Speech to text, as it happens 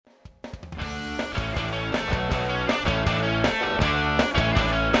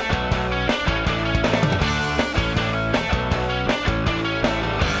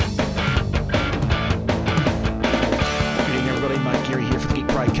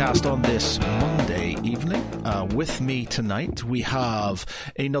podcast on this Monday evening. With me tonight, we have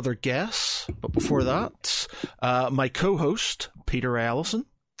another guest. But before that, my co-host, Peter Allison.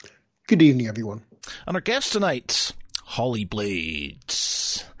 Good evening, everyone. And our guest tonight, Holly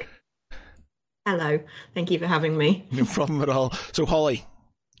Blades. Hello. Thank you for having me. No problem at all. So, Holly,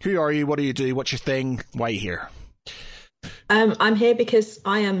 who are you? What do you do? What's your thing? Why are you here? I'm here because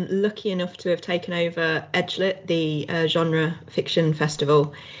I am lucky enough to have taken over Edgelit, the genre fiction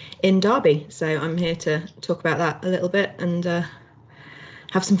festival in Derby. So I'm here to talk about that a little bit and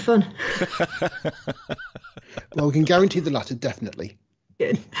have some fun. Well, we can guarantee the latter, definitely.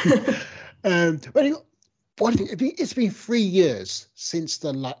 Good. It's been 3 years since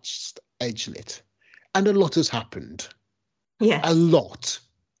the last Edgelit, and a lot has happened. Yes. A lot.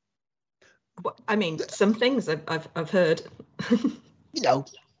 I mean, some things I've heard.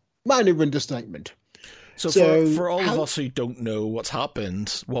 Minor understatement. So for all of us who don't know what's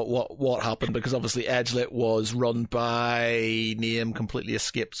happened, what happened? Because obviously Edgelit was run by, name completely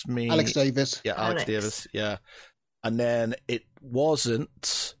escapes me. Alex Davis. Yeah, Alex Davis. Yeah, and then it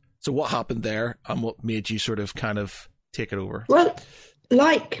wasn't. So what happened there, and what made you sort of kind of take it over? Well,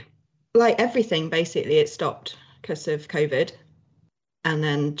 like everything, basically, it stopped because of COVID, and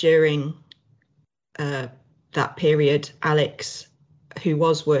then during that period, Alex, who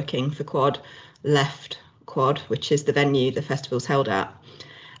was working for Quad, left Quad, which is the venue the festival's held at,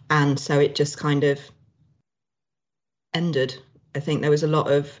 and so it just kind of ended. I think there was a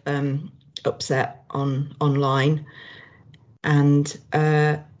lot of upset online, and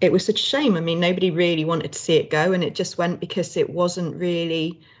it was such a shame. I mean, nobody really wanted to see it go, and it just went because it wasn't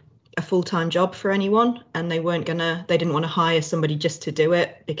really a full-time job for anyone, and they didn't want to hire somebody just to do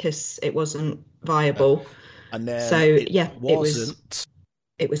it because it wasn't viable. And then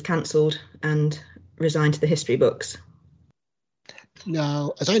it was cancelled and resigned to the history books.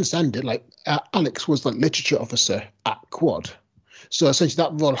 Now, as I understand it, Alex was the literature officer at Quad, so essentially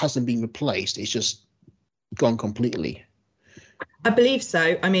that role hasn't been replaced. It's just gone completely. I believe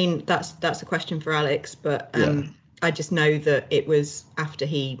so. I mean, that's a question for Alex, but I just know that it was after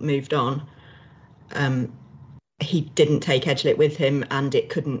he moved on. He didn't take Edgelit with him, and it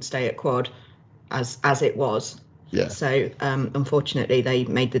couldn't stay at Quad as it was. Yeah. So unfortunately, they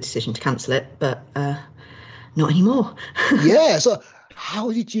made the decision to cancel it, but not anymore. Yeah. So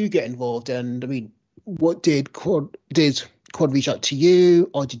how did you get involved? And I mean, what did Quad reach out to you,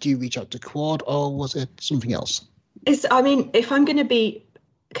 or did you reach out to Quad, or was it something else? If I'm going to be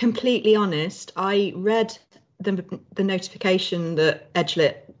completely honest, I read the notification that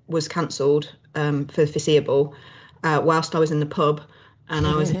Edgelit was cancelled for the foreseeable whilst I was in the pub, and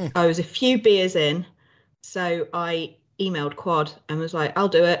I was a few beers in, so I emailed Quad and was like, I'll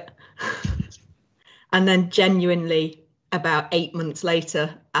do it. And then genuinely about 8 months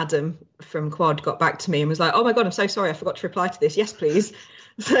later, Adam from Quad got back to me and was like, oh my God, I'm so sorry, I forgot to reply to this. Yes, please.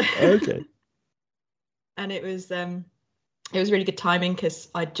 Okay. And it was really good timing because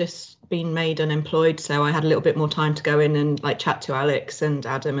I'd just been made unemployed, so I had a little bit more time to go in and chat to Alex and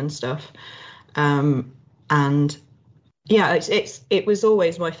Adam and stuff. And yeah, it was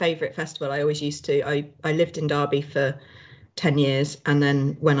always my favourite festival. I always used to. I lived in Derby for 10 years, and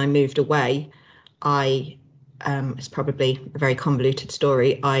then when I moved away, it's probably a very convoluted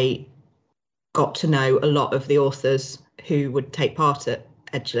story. I got to know a lot of the authors who would take part at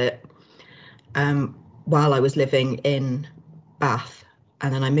Edgelit while I was living in Bath,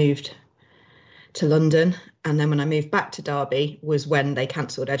 and then I moved to London, and then when I moved back to Derby was when they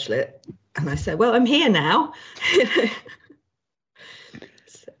cancelled Edgelit, and I said, well, I'm here now.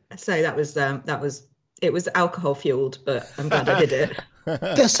 So it was alcohol fueled, but I'm glad I did it.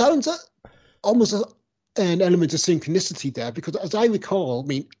 There sounds almost an element of synchronicity there, because as I recall, I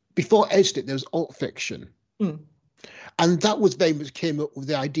mean, before Edgelit there was alt fiction, and that was very much came up with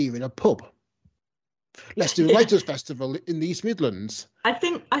the idea in a pub. Let's do a writers' festival in the East Midlands. I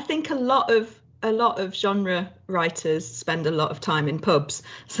think a lot of genre writers spend a lot of time in pubs,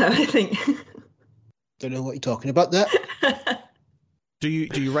 so I think. Don't know what you're talking about there. Do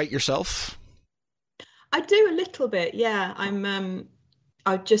you write yourself? I do a little bit, yeah.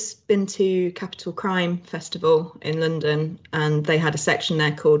 I've just been to Capital Crime Festival in London, and they had a section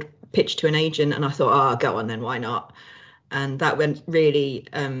there called Pitch to an Agent, and I thought, go on then, why not? And that went really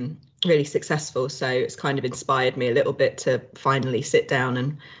successful, so it's kind of inspired me a little bit to finally sit down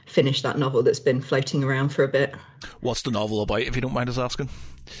and finish that novel that's been floating around for a bit. What's the novel about, if you don't mind us asking?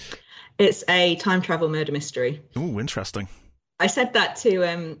 It's a time travel murder mystery. Oh, interesting. I said that to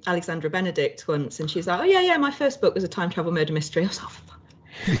Alexandra Benedict once, and she's like, oh yeah, my first book was a time travel murder mystery. I was like,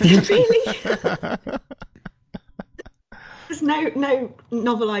 oh, really? There's no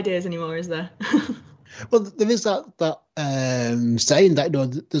novel ideas anymore, is there? Well, there is that saying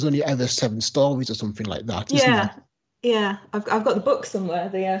that there's only ever 7 stories or something like that. Isn't there? Yeah. I've got the book somewhere,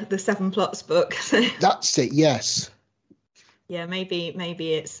 the 7 Plots book. So. That's it. Yes. Yeah, maybe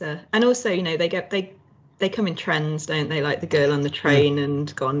it's and also they come in trends, don't they? Like the Girl on the Train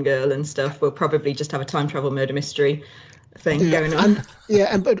and Gone Girl and stuff. We'll probably just have a time travel murder mystery thing going on.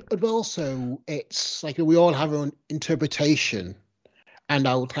 But also it's like we all have our own interpretation and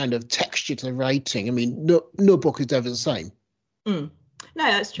our kind of texture to the writing. I mean, no book is ever the same. No,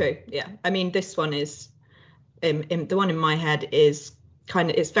 that's true. Yeah, I mean, this one is the one in my head is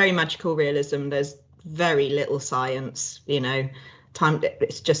it's very magical realism. There's very little science, time.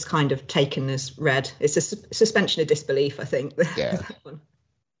 It's just kind of taken as read. It's a suspension of disbelief, I think. Yeah.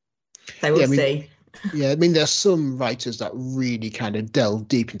 So we'll see. Yeah, I mean, there's some writers that really kind of delve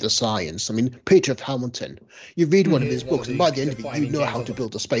deep into science. I mean, Peter F. Hamilton, you read one of his books, and by the end of it, you know how to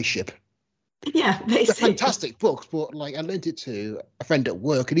build a spaceship. Yeah, basically. They're fantastic books, but like I lent it to a friend at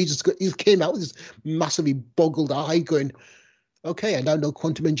work, and he came out with this massively boggled eye, going, "Okay, I now know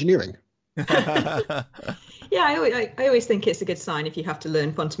quantum engineering." Yeah, I always think it's a good sign if you have to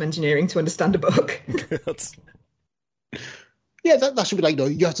learn quantum engineering to understand a book. Yeah, that should be like,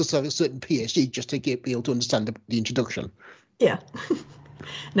 you have to have a certain PhD just to be able to understand the introduction. Yeah.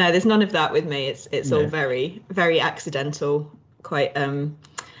 No, there's none of that with me. It's all very, very accidental, quite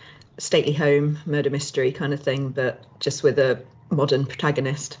stately home murder mystery kind of thing, but just with a modern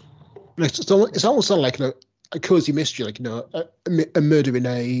protagonist. It's almost like a cozy mystery, like a murder in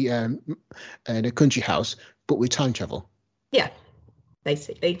a country house, but with time travel. Yeah,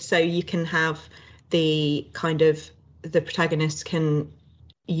 basically. So you can have the protagonist can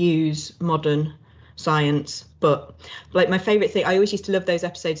use modern science, but like my favorite thing, I always used to love those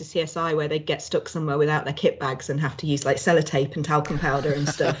episodes of CSI where they get stuck somewhere without their kit bags and have to use like sellotape and talcum powder and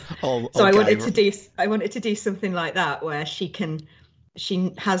stuff. I wanted to do something like that where she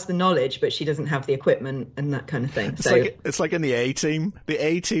has the knowledge, but she doesn't have the equipment and that kind of thing. It's like in the A-Team. The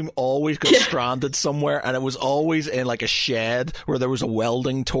A-Team always got stranded somewhere, and it was always in like a shed where there was a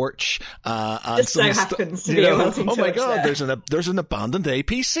welding torch. And so happens to be a welding torch. Oh my God, there. there's an abandoned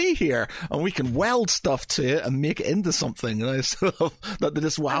APC here, and we can weld stuff to it and make it into something. And I sort of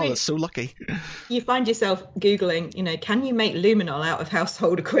that's so lucky. You find yourself Googling, can you make luminol out of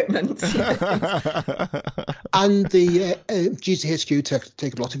household equipment? And the GCHQ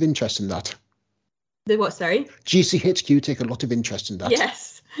take a lot of interest in that. The what, sorry? GCHQ take a lot of interest in that.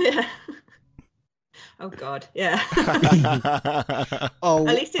 Yes. Yeah. Oh, God. Yeah.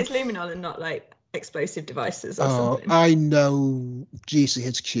 At least it's luminol and not like explosive devices or something. I know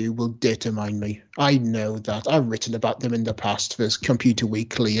GCHQ will data mine me. I know that. I've written about them in the past. There's Computer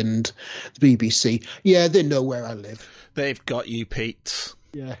Weekly and the BBC. Yeah, they know where I live. They've got you, Pete.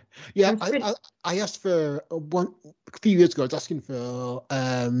 Yeah. I asked for a few years ago. I was asking for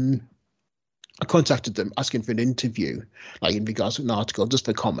I contacted them asking for an interview, like in regards to an article, just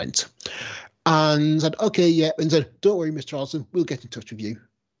for comment, and said, "Okay, yeah," and said, "Don't worry, Miss Charleston, we'll get in touch with you."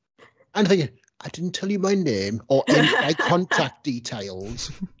 And thinking, I didn't tell you my name or any of my contact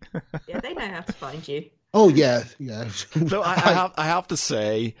details. Yeah, they know how to find you. Oh yeah. No, I have to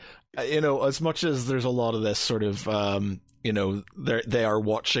say, as much as there's a lot of this sort of they are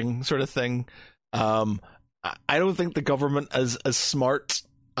watching sort of thing. I don't think the government is as smart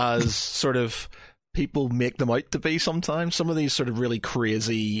as sort of people make them out to be sometimes. Some of these sort of really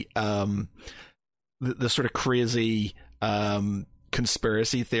crazy, the sort of crazy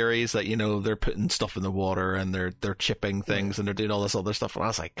conspiracy theories that they're putting stuff in the water and they're chipping things and they're doing all this other stuff, and I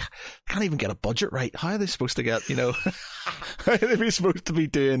was like, can't even get a budget right. How are they supposed to get how are they supposed to be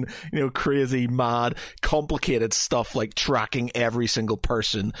doing crazy, mad, complicated stuff like tracking every single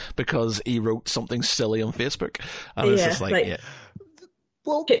person because he wrote something silly on Facebook? And it's just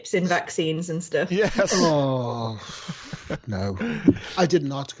well, chips in vaccines and stuff. Yes. Oh no! I did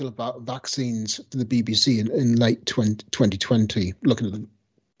an article about vaccines for the BBC in late 2020, looking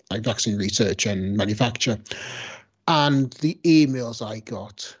at vaccine research and manufacture, and the emails I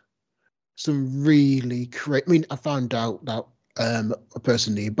got, some really crazy. I mean, I found out that a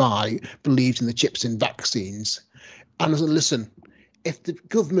person nearby believed in the chips in vaccines, and I said, "Listen, if the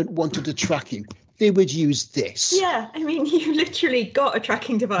government wanted to track you, they would use this." Yeah, I mean, you literally got a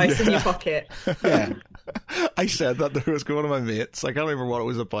tracking device in your pocket. Yeah. I said that there was one of my mates. I can't remember what it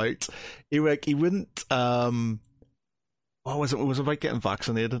was about. He wouldn't. What was it? It was about getting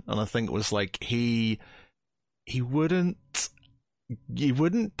vaccinated, and I think it was like he wouldn't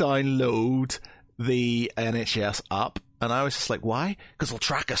download the NHS app, and I was just like, why? Because they'll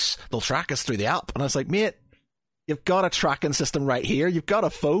track us. They'll track us through the app, and I was like, mate, You've got a tracking system right here. You've got a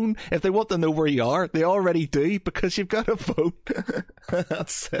phone. If they want to know where you are, they already do because you've got a phone.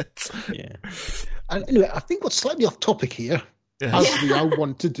 That's it. Yeah. And anyway, I think what's slightly off topic here, as I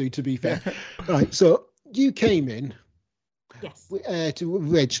want to do, to be fair. Right, so you came in to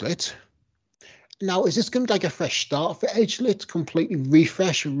Edgelit. Now, is this going to be like a fresh start for Edgelit? Completely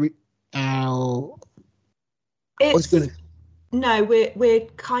refresh? No, we're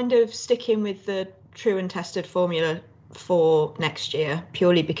kind of sticking with the true and tested formula for next year,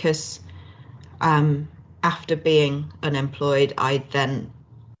 purely because after being unemployed, I then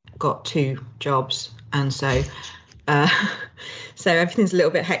got 2 jobs, and so everything's a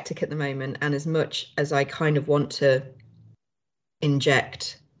little bit hectic at the moment. And as much as I kind of want to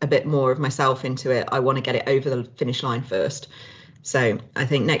inject a bit more of myself into it, I want to get it over the finish line first. So I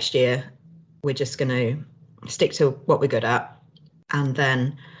think next year we're just going to stick to what we're good at, and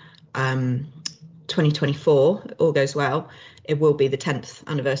then 2024, all goes well, it will be the 10th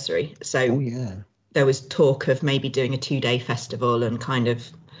anniversary. So there was talk of maybe doing a 2-day festival and kind of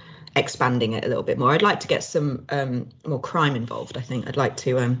expanding it a little bit more. I'd like to get some more crime involved. I think I'd like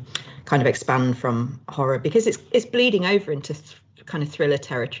to kind of expand from horror, because it's bleeding over into kind of thriller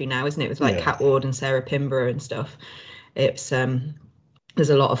territory now, isn't it? With like Cat Ward and Sarah Pinborough and stuff. It's there's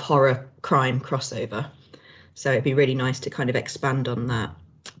a lot of horror crime crossover, so it'd be really nice to kind of expand on that.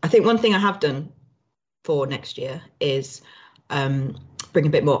 I think one thing I have done for next year is bring a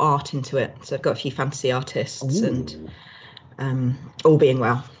bit more art into it. So I've got a few fantasy artists. Ooh. And all being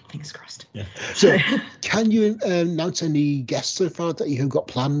well, fingers crossed. Yeah. So can you announce any guests so far that you have got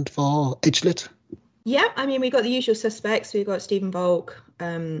planned for Edgelit? Yeah, I mean, we've got the usual suspects. We've got Stephen Volk,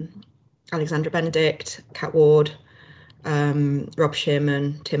 Alexandra Benedict, Cat Ward, Rob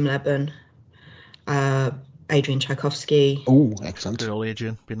Shearman, Tim Leben, Adrian Tchaikovsky. Oh, excellent. Good old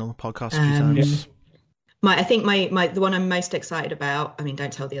Adrian, been on the podcast a few times. I think the one I'm most excited about, I mean,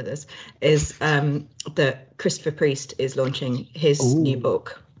 don't tell the others, is that Christopher Priest is launching his new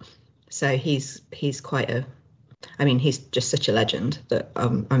book. So he's quite he's just such a legend that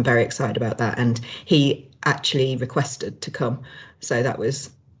I'm very excited about that. And he actually requested to come. So that was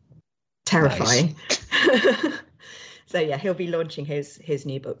terrifying. Nice. So yeah, he'll be launching his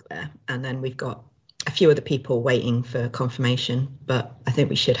new book there. And then we've got a few other people waiting for confirmation, but I think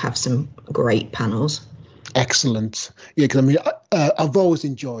we should have some great panels. Excellent. Yeah, because I mean, I've always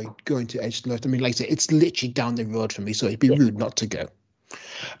enjoyed going to Edgelit. I mean, like I say, it's literally down the road for me, so it'd be rude not to go.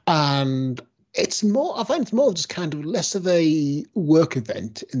 And it's more, I find it's more just kind of less of a work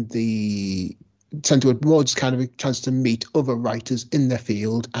event in the sense of more just kind of a chance to meet other writers in their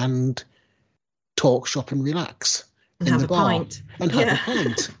field and talk, shop, and relax. And have a pint. And have a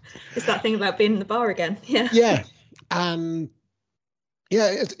pint. It's that thing about being in the bar again. Yeah. Yeah. And yeah,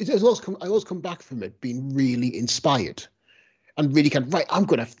 I always come back from it being really inspired and really kind of, right, I'm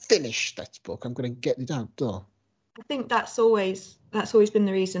going to finish that book. I'm going to get it out there. I think that's always been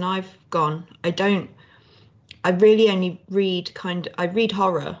the reason I've gone. I really only read I read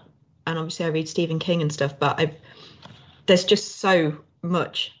horror, and obviously I read Stephen King and stuff, but there's just so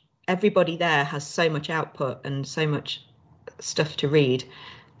much. Everybody there has so much output and so much stuff to read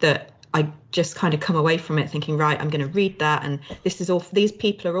that I just kind of come away from it thinking, right, I'm going to read that, and these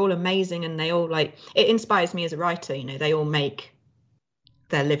people are all amazing, and they all it inspires me as a writer. You know, they all make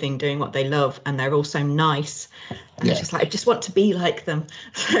their living doing what they love, and they're all so nice. And it's just like, I just want to be like them.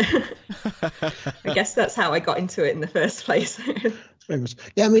 I guess that's how I got into it in the first place. Very much.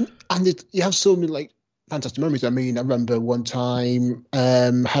 Yeah, I mean, and you have so many fantastic memories. I mean, I remember one time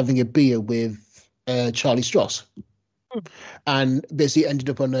having a beer with Charlie Stross. And basically ended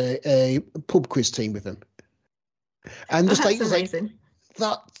up on a pub quiz team with him. And just amazing.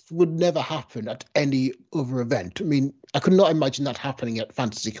 That would never happen at any other event. I mean, I could not imagine that happening at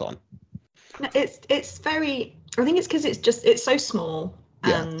FantasyCon. No, it's very, I think it's because it's so small,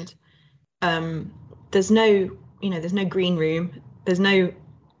 and there's no green room, there's no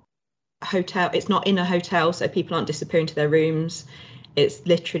hotel, it's not in a hotel, so people aren't disappearing to their rooms. It's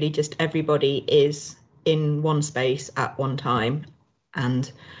literally just everybody is in one space at one time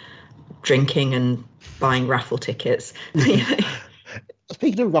and drinking and buying raffle tickets.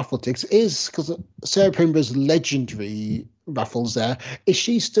 Speaking of raffle tickets, because Sarah Primborough's legendary raffles there, is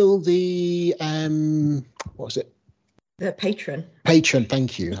she still the what was it? The patron. Patron,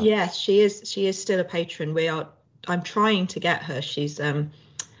 thank you. Yes, she is. She is still a patron. I'm trying to get her. She's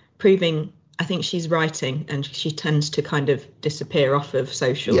proving. I think she's writing, and she tends to kind of disappear off of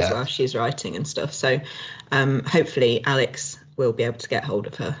socials while she's writing and stuff. So hopefully Alex will be able to get hold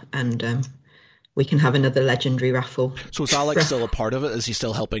of her and we can have another legendary raffle. So is Alex still a part of it? Is he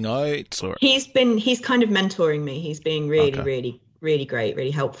still helping out? Or? He's kind of mentoring me. He's being really great,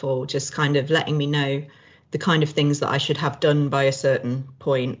 really helpful, just kind of letting me know the kind of things that I should have done by a certain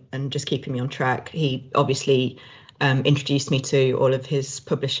point and just keeping me on track. He obviously introduced me to all of his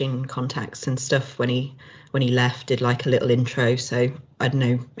publishing contacts and stuff when he left, did like a little intro, so I'd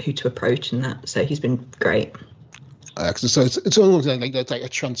know who to approach and that. So he's been great. So it's almost like a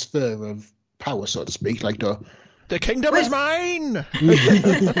transfer of power, so to speak, like the kingdom is mine.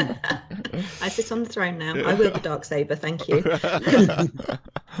 I sit on the throne now. I wield the Darksaber, thank you.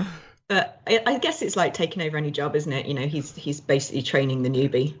 But I guess it's like taking over any job, isn't it? You know, he's basically training the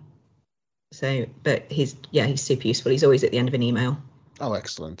newbie. So, but he's super useful. He's always at the end of an email. Oh,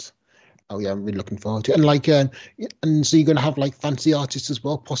 excellent. Oh yeah, I'm really looking forward to it. And like, and so you're going to have like fancy artists as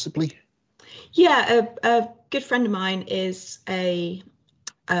well, possibly? Yeah, a good friend of mine is a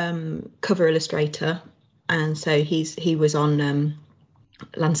cover illustrator, and so he was on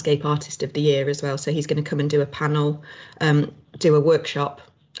Landscape Artist of the Year as well. So he's going to come and do a panel, do a workshop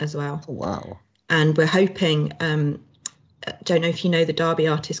as well. Oh, wow. And we're hoping, don't know if you know the Derby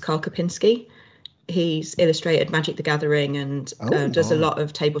artist Carl Kopinski. He's illustrated Magic the Gathering and does a lot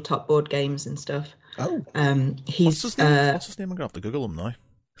of tabletop board games and stuff. Oh. He's What's his name? I'm going to have to Google him now.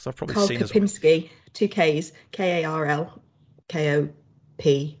 Because I've probably Carl seen Kopinski, 2 Ks,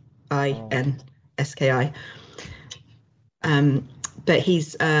 KarlKopinski. But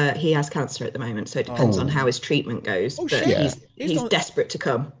he has cancer at the moment, so it depends on how his treatment goes. Oh, but shit. he's desperate to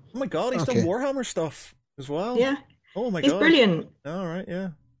come. Oh my god, he's done Warhammer stuff as well. Yeah. Oh my god. He's brilliant. All right,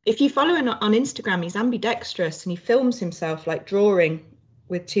 yeah. If you follow him on Instagram, he's ambidextrous and he films himself like drawing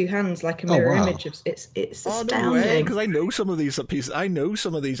with two hands, like a mirror image of it's astounding. Because I know some of these pieces. I know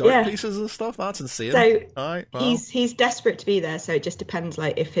some of these art pieces and stuff. That's insane. So wow. he's desperate to be there. So it just depends.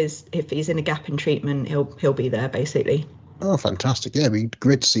 Like if he's in a gap in treatment, he'll be there basically. Oh, fantastic! Yeah, it'd be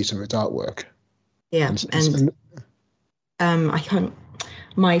great to see some of his artwork. Yeah, I can't.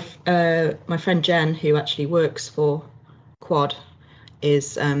 My friend Jen, who actually works for Quad,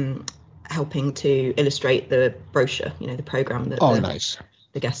 is helping to illustrate the brochure. You know, the program that nice.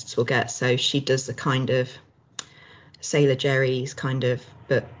 The guests will get. So she does the kind of Sailor Jerry's kind of,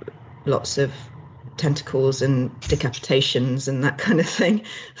 but lots of tentacles and decapitations and that kind of thing.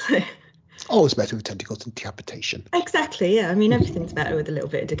 So, always better with tentacles and decapitation. Exactly, yeah. I mean, everything's better with a little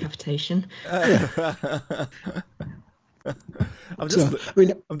bit of decapitation. I'm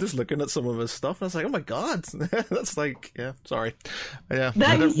just looking at some of his stuff and I was like, oh my god, that's like, sorry. Yeah.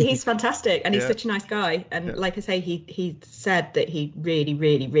 No, he's fantastic and he's such a nice guy. And like I say, he said that he really,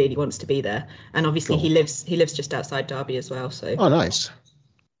 really, really wants to be there. And obviously he lives just outside Derby as well. So nice.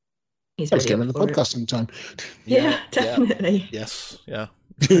 He's Let's get him on the podcast sometime. Yeah, definitely. Yeah. Yes, yeah.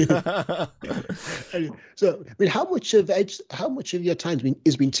 So, I mean, how much of your time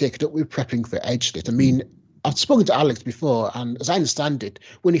is being taken up with prepping for Edgelit? I mean, I've spoken to Alex before, and as I understand it,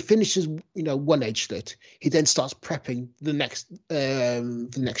 when he finishes, one Edgelit, he then starts prepping the next year,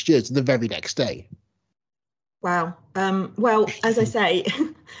 so the very next day. Wow. Well, as I say,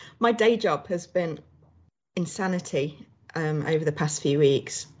 my day job has been insanity over the past few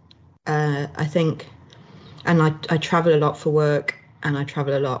weeks. I think, and I travel a lot for work, and I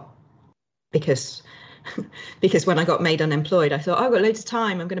travel a lot because when I got made unemployed, I thought, I've got loads of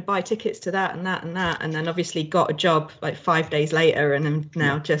time. I'm going to buy tickets to that and that and that. And then obviously got a job like 5 days later. And I'm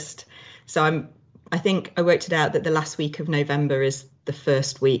now I think I worked it out that the last week of November is the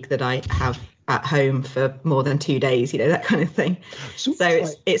first week that I have at home for more than 2 days, that kind of thing. So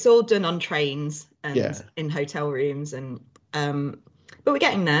it's all done on trains and in hotel rooms. And but we're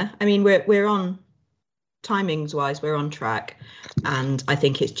getting there. I mean, we're on timings wise, we're on track, and I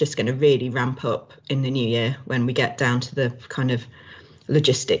think it's just going to really ramp up in the new year when we get down to the kind of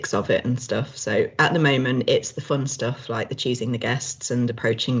logistics of it and stuff. So at the moment it's the fun stuff like the choosing the guests and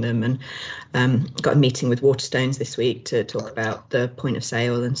approaching them, and got a meeting with Waterstones this week to talk about the point of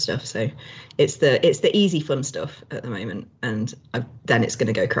sale and stuff. So it's the easy fun stuff at the moment, and then it's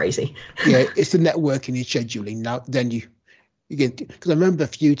going to go crazy. Yeah, it's the networking and scheduling now. Then you because I remember a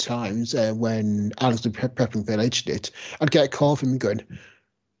few times when Alex was prepping for Edgelit, I'd get a call from him going,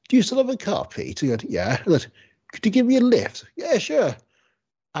 "Do you still have a car, Pete?" He goes, "Yeah." I said, "Could you give me a lift?" "Yeah, sure."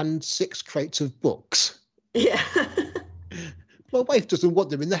 And 6 crates of books. Yeah. My wife doesn't want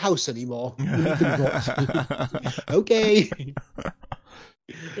them in the house anymore. Okay.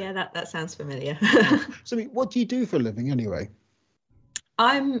 Yeah, that sounds familiar. So, what do you do for a living anyway?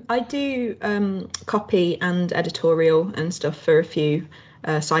 I do copy and editorial and stuff for a few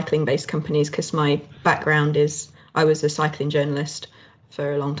cycling-based companies because my background is I was a cycling journalist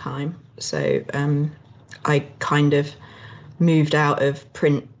for a long time. So I kind of moved out of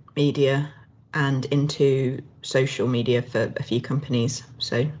print media and into social media for a few companies.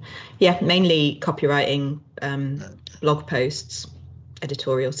 So yeah, mainly copywriting, blog posts,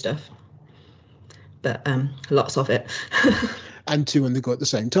 editorial stuff, but lots of it. And two on the go at the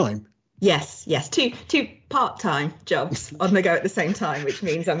same time. Yes, two part-time jobs on the go at the same time, which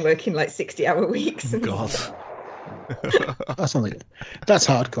means I'm working like 60-hour weeks. God. That's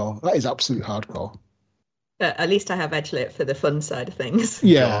hardcore. That is absolute hardcore. But at least I have Edgelit for the fun side of things.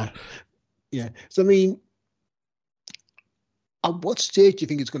 Yeah. God. Yeah. So, I mean, at what stage do you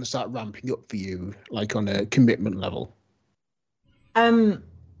think it's going to start ramping up for you, like on a commitment level? I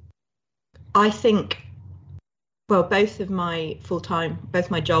think, well, both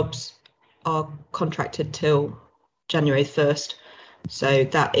my jobs are contracted till January 1st. So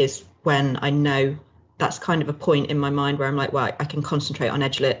that is when I know, that's kind of a point in my mind where I'm like, well, I can concentrate on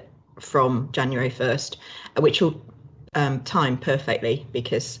Edgelit from January 1st, which will time perfectly,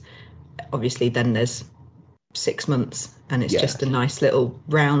 because obviously then there's 6 months and it's just a nice little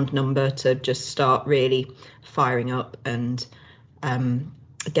round number to just start really firing up and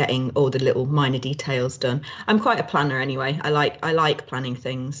getting all the little minor details done. I'm quite a planner anyway. I like planning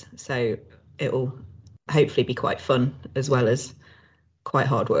things, so it'll hopefully be quite fun as well as quite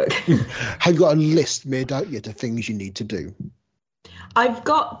hard work. Have you got a list made out yet of things you need to do? I've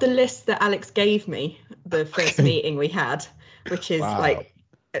got the list that Alex gave me the first meeting we had, which is like,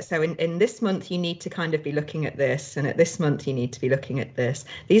 so in this month you need to kind of be looking at this, and at this month you need to be looking at this.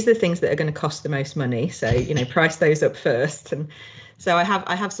 These are the things that are going to cost the most money, so price those up first. And so I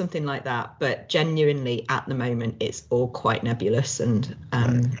have something like that, but genuinely at the moment it's all quite nebulous. And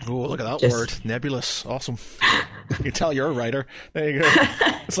look at that word, nebulous. Awesome. You can tell you're a writer. There you go.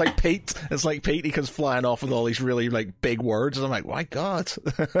 It's like Pete. He comes flying off with all these really like big words, and I'm like, my God.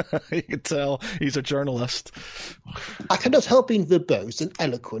 You can tell he's a journalist. I cannot help being verbose and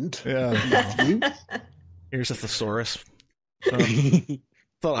eloquent. Yeah. Here's a thesaurus. I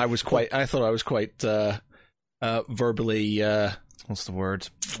thought I was quite verbally. What's the word?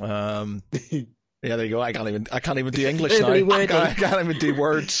 Yeah, there you go. I can't even do English now. I can't even do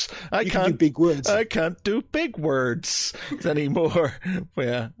words. I can't do big words. I can't do big words anymore. But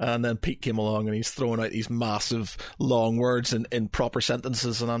yeah, and then Pete came along and he's throwing out these massive long words in proper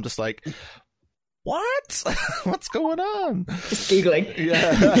sentences, and I'm just like, what? What's going on? Just Googling.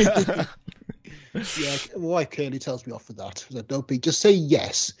 Yeah. Yeah, my wife clearly tells me off for that. Like, don't be, just say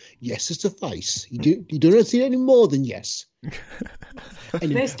yes. Yes is suffice. You don't see any more than yes.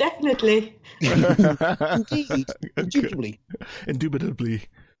 Most definitely. Indeed. Indubitably. Indeed.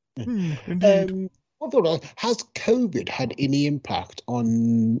 Has COVID had any impact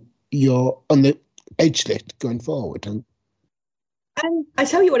on the Edgelit going forward? I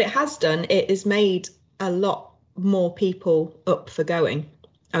tell you what it has done. It has made a lot more people up for going.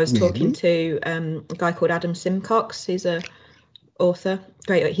 I was talking to a guy called Adam Simcox. He's a author.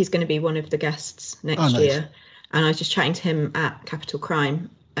 Great. He's going to be one of the guests next year. And I was just chatting to him at Capital Crime,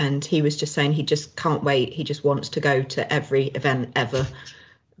 and he was just saying he just can't wait. He just wants to go to every event ever,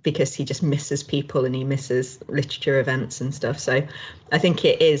 because he just misses people and he misses literature events and stuff. So I think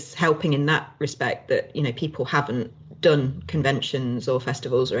it is helping in that respect that, people haven't done conventions or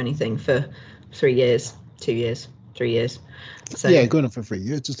festivals or anything for 3 years, 2 years, 3 years. So yeah, going on for 3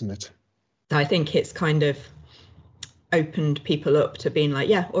 years, isn't it? I think it's kind of opened people up to being like,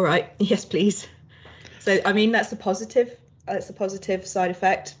 yeah, all right, yes, please. So, I mean, that's a positive side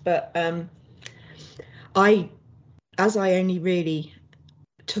effect. But as I only really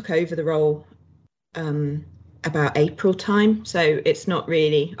took over the role about April time, so it's not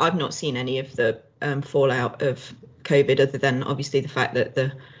really, I've not seen any of the fallout of COVID, other than obviously the fact that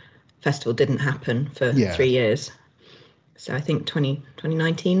the festival didn't happen for 3 years. So I think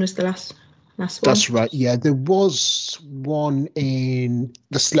 2019 was the last one. That's right. Yeah, there was one in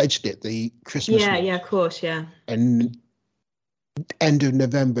the Sledge Dip, the Christmas. Yeah, of course, yeah. And end of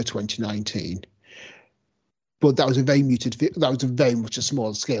November 2019. But that was a very muted. That was a very much a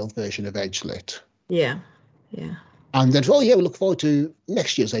small scale version of Edgelit. Yeah. And then, we look forward to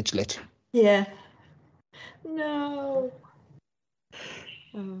next year's Edgelit. Yeah. No.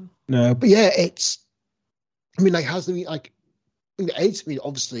 No, but yeah, it's. I mean,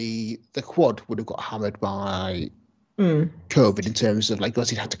 obviously the quad would have got hammered by COVID in terms of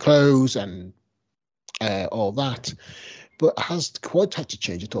because it had to close and all that. But has the quad had to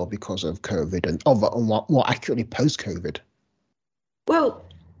change at all because of COVID and more accurately post-COVID? Well,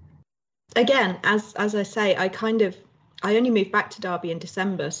 again, as I say, I only moved back to Derby in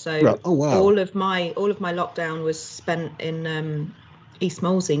December, so all of my lockdown was spent in East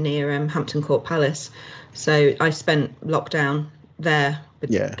Molesey near Hampton Court Palace. So I spent lockdown there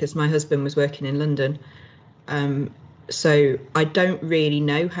because my husband was working in London. So I don't really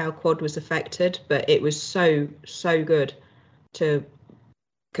know how quad was affected, but it was so good to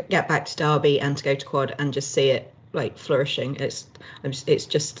get back to Derby and to go to quad and just see it like flourishing. It's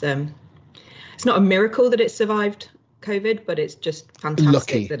just it's not a miracle that it survived COVID, but it's just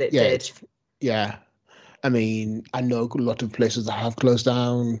fantastic that it did. Yeah. I mean, I know a lot of places that have closed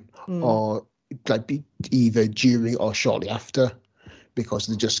down or like either during or shortly after because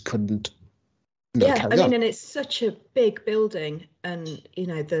they just couldn't. And it's such a big building, and you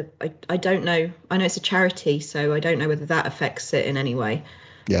know I don't know. I know it's a charity, so I don't know whether that affects it in any way.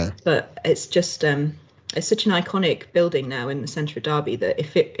 Yeah. But it's just it's such an iconic building now in the centre of Derby that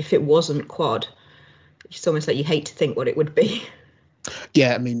if it wasn't quad, it's almost like you hate to think what it would be.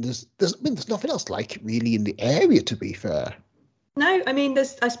 Yeah, I mean, there's nothing else like really in the area, to be fair. No, I mean, I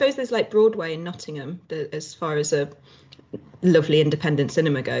suppose there's like Broadway in Nottingham, as far as a lovely independent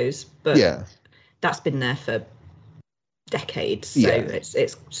cinema goes, but that's been there for decades, so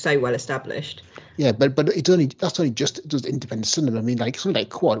it's so well established. Yeah, but that's only just does independent cinema. I mean, like something like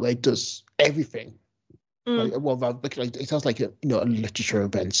Quad, where it does everything. Like it has like a literature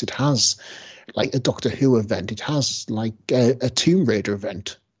events. It has like a Doctor Who event. It has like a Tomb Raider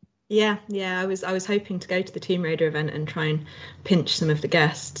event. Yeah. I was hoping to go to the Tomb Raider event and try and pinch some of the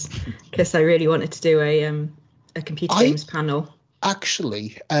guests because I really wanted to do a computer games panel.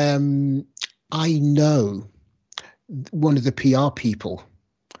 Actually, I know one of the PR people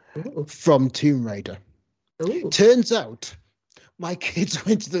from Tomb Raider. Ooh. Turns out my kids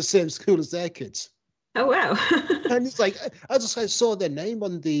went to the same school as their kids. Oh, wow. And it's like, I saw their name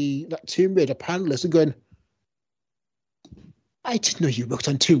on the Tomb Raider panelist and going, I didn't know you worked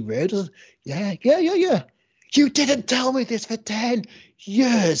on Tomb Raider. Yeah. You didn't tell me this for 10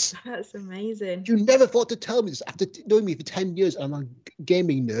 years. That's amazing. You never thought to tell me this after knowing me for 10 years. I'm a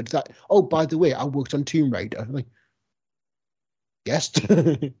gaming nerd. That, oh, by the way, I worked on Tomb Raider. I'm like, yes.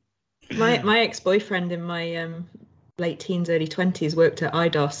 my ex-boyfriend in my late teens, early 20s worked at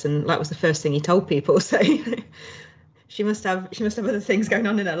IDOS, and that was the first thing he told people. So she must have other things going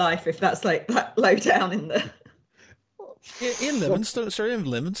on in her life if that's like that low down in the. Ian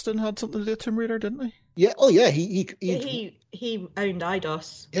Livingstone had something to do with Tomb Raider, didn't he? Yeah. Oh, yeah. He owned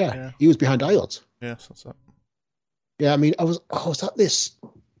IDOS. Yeah. He was behind IOTS. Yes, that's it. Yeah, I mean, I was at this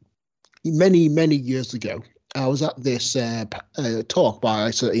many years ago. I was at this talk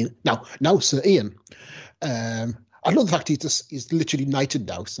by Sir Ian. Now Sir Ian. I love the fact he's literally knighted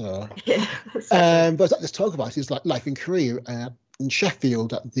now. So yeah. But I was at this talk about his life and career in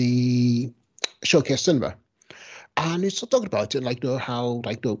Sheffield at the Showcase Cinema. And he's talking about it, how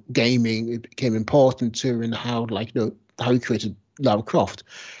gaming became important to him, and how how he created Lara Croft.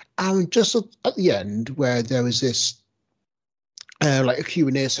 And just at the end, where there was this a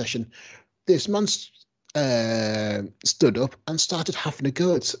Q&A session, this man stood up and started having a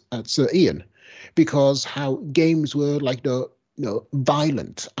go at Sir Ian, because how games were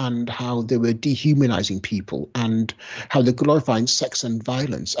violent, and how they were dehumanizing people, and how they're glorifying sex and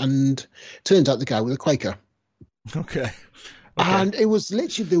violence. And turns out the guy was a Quaker. Okay. And it was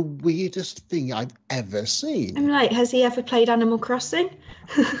literally the weirdest thing I've ever seen. I'm like, has he ever played Animal Crossing?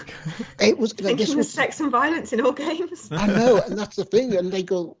 It was thinking of sex and violence in all games. I know, and that's the thing. And they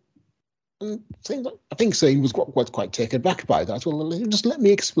go, I think Shane was quite taken aback by that. Well, just let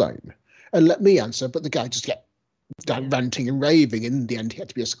me explain and let me answer. But the guy just kept ranting and raving. In the end, he had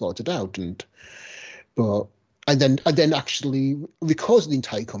to be escorted out. And then actually recorded the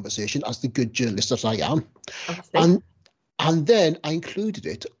entire conversation as the good journalist that I am. And then I included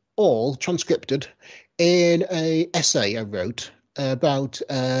it all transcripted in a essay I wrote about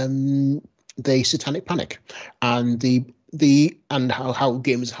the Satanic Panic and and how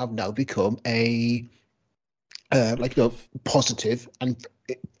gamers have now become a positive and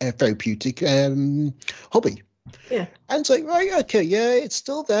therapeutic hobby. Yeah. And it's like, right, okay, yeah, it's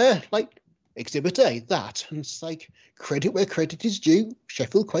still there. Like Exhibit A, that. And it's like, credit where credit is due.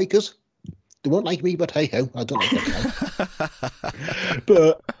 Sheffield Quakers. They won't like me, but hey ho, I don't like that.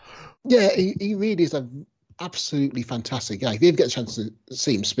 But yeah, he really is an absolutely fantastic guy. If you ever get a chance to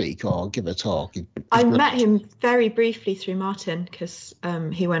see him speak or give a talk, I met him very briefly through Martin, because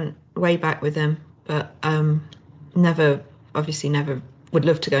he went way back with him, but never would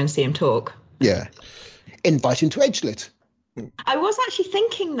love to go and see him talk. Yeah, invite him to Edgelit. I was actually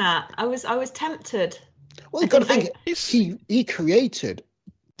thinking that. I was tempted. Well, you've got to think he created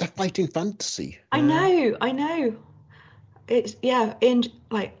the fighting fantasy. I know. It's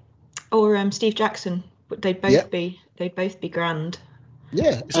Steve Jackson. They'd both be grand.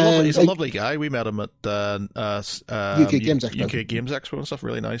 Yeah, he's a lovely guy. We met him at UK Games Expo. UK Games Expo and stuff.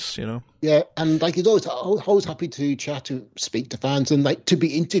 Really nice, Yeah, and like he's always happy to chat, to speak to fans, and like to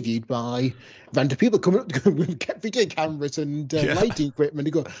be interviewed by random people coming up with video cameras and lighting equipment.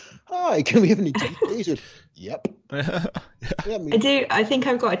 And go, "Hi, can we have an interview?" He said, "Yep." yeah. I think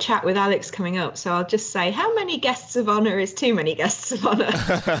I've got a chat with Alex coming up, so I'll just say, how many guests of honour is too many guests of honour?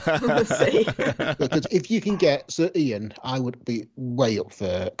 We'll see. Because if you can get Sir Ian, I would be way up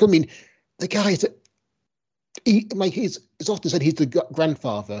for. I mean, the guy he's often said he's the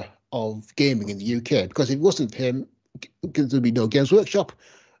grandfather of gaming in the UK, because if it wasn't him, there'd be no Games Workshop.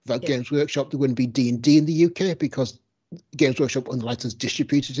 Without Games Workshop, there wouldn't be D&D in the UK, because Games Workshop on the license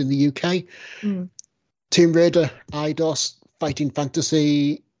distributed in the UK. Tomb Raider, IDOS, Fighting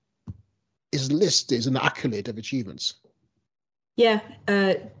Fantasy, his list is an accolade of achievements. Yeah,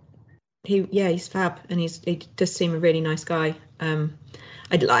 he's fab, and he does seem a really nice guy.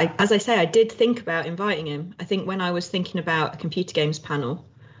 As I say, I did think about inviting him. I think when I was thinking about a computer games panel,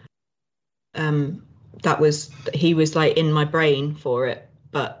 he was like in my brain for it,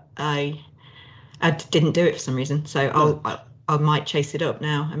 but I didn't do it for some reason. So I might chase it up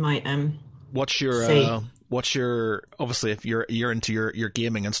now. I might What's your obviously if you're into your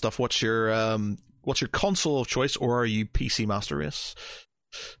gaming and stuff, what's your console of choice, or are you PC master race?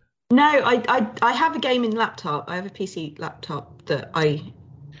 No, I have a gaming laptop. I have a PC laptop that I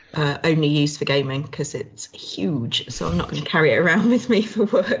only use for gaming because it's huge, so I'm not going to carry it around with me for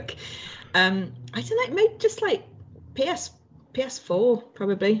work. I don't know, maybe just like PS4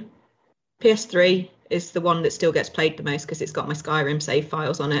 probably. PS3 is the one that still gets played the most because it's got my Skyrim save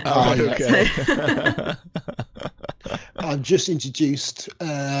files on it. Oh, okay. I've just introduced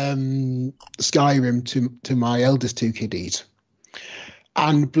Skyrim to my eldest two kiddies,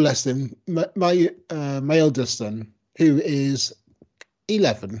 and bless them, my eldest son, who is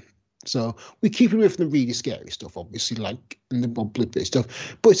 11. So we keep him away from the really scary stuff, obviously, like and the blood-based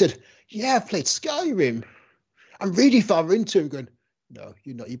stuff. But he said, "Yeah, I've played Skyrim. I'm really far into it." I'm going, "No,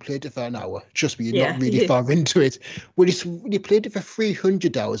 you're not. You played it for an hour. Trust me, you're not really far into it. When you played it for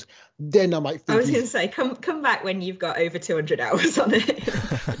 300 hours, then I might think." I was going to say, come back when you've got over 200 hours on it.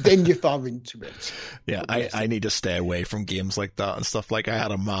 Then you're far into it. Yeah, I need to stay away from games like that and stuff. Like I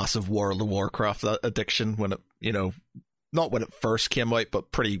had a massive World of Warcraft addiction when it, not when it first came out,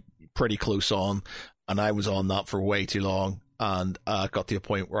 but pretty close on, and I was on that for way too long. And got to a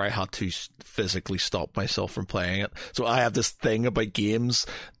point where I had to physically stop myself from playing it. So I have this thing about games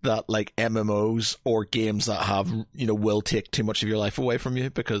that, like MMOs or games that have, will take too much of your life away from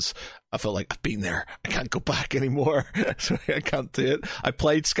you, because I feel like I've been there. I can't go back anymore. So I can't do it. I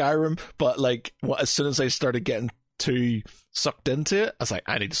played Skyrim, but as soon as I started getting too sucked into it, I was like,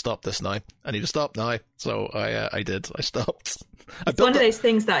 I need to stop this now. I need to stop now. So I did. I stopped. It's one of those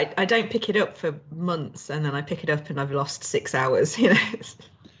things that I don't pick it up for months, and then I pick it up and I've lost 6 hours. Yeah.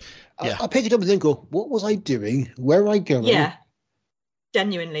 I pick it up and then go, what was I doing? Where am I going? Yeah.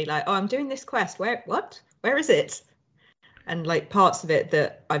 Genuinely, like, I'm doing this quest. Where is it? And like parts of it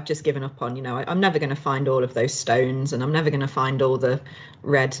that I've just given up on. I'm never going to find all of those stones, and I'm never going to find all the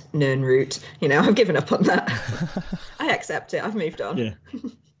red Nirn root. I've given up on that. I accept it. I've moved on. Yeah.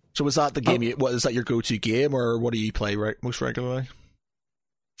 So is that the game? What is that your go-to game, or what do you play most regularly?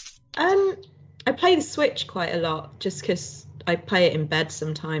 I play the Switch quite a lot, just because I play it in bed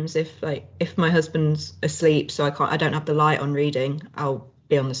sometimes. If my husband's asleep, so I don't have the light on reading, I'll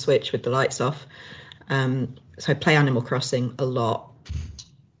be on the Switch with the lights off. So I play Animal Crossing a lot.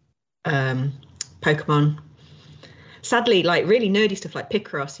 Pokemon. Sadly, like really nerdy stuff like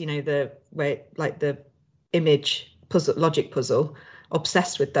Picross, the image puzzle, logic puzzle.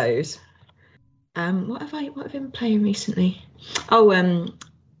 Obsessed with those. What have I been playing recently?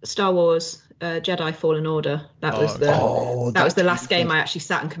 Star Wars Jedi Fallen Order. That was the last game I actually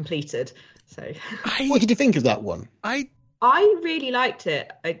sat and completed. So what did you think of that one? I really liked it.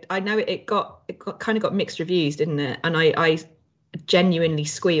 I know it kind of got mixed reviews, didn't it? And I genuinely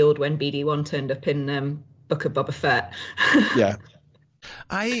squealed when BD1 turned up in Book of Boba Fett. Yeah.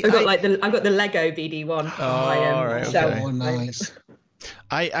 I got the Lego BD1 on my shelf. Oh, nice.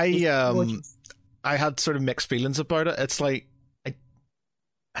 I had sort of mixed feelings about it. It's like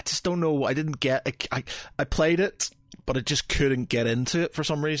I just don't know. I didn't get. I played it, but I just couldn't get into it for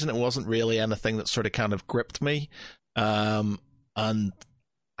some reason. It wasn't really anything that sort of kind of gripped me, and I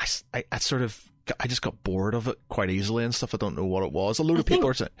just got bored of it quite easily and stuff. I don't know what it was. A load of people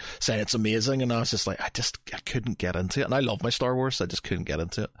are saying it's amazing, and I was just like, I couldn't get into it. And I love my Star Wars, I just couldn't get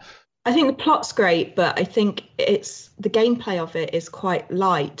into it. I think the plot's great, but I think the gameplay of it is quite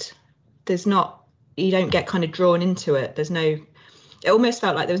light. You don't get kind of drawn into it. it almost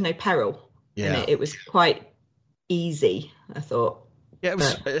felt like there was no peril. Yeah. And it was quite easy, I thought. Yeah,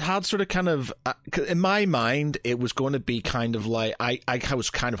 it had sort of kind of, in my mind, it was going to be kind of like, I was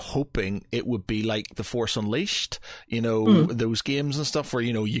kind of hoping it would be like The Force Unleashed, those games and stuff where,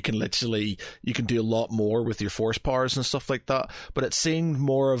 you can do a lot more with your force powers and stuff like that. But it seemed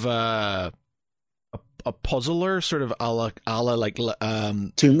more of a puzzler, sort of a la like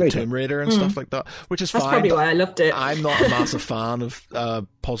Tomb Raider and stuff like that, which is That's fine. That's probably why I loved it. I'm not a massive fan of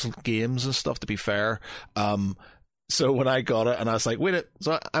puzzle games and stuff, to be fair. So when I got it, and I was like, wait,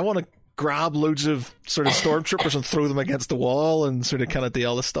 so I want to grab loads of sort of stormtroopers and throw them against the wall and sort of kind of do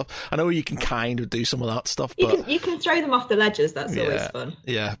all this stuff. I know you can kind of do some of that stuff, but you can throw them off the ledges. That's always fun.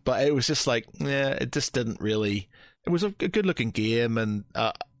 Yeah, but it was just like, it just didn't really. It was a good looking game, and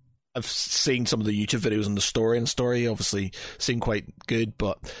I've seen some of the YouTube videos on the story, and the story obviously seemed quite good,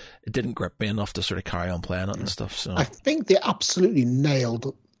 but it didn't grip me enough to sort of carry on playing it and stuff. So I think they absolutely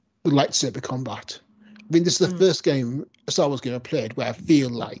nailed the lightsaber combat. I mean, this is the first Star Wars game I played where I feel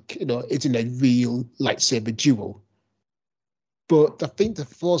like, it's in a real lightsaber duel. But I think the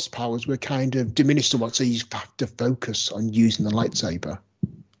force powers were kind of diminished somewhat, so you have to focus on using the lightsaber.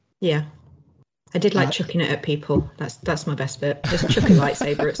 Yeah. I did like chucking it at people. That's my best bit. Just chuck a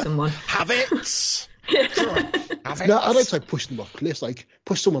lightsaber at someone. Have it! Have it! No, I like to push them off cliffs, like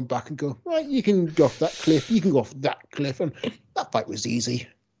push someone back and go, right, you can go off that cliff, you can go off that cliff, and that fight was easy.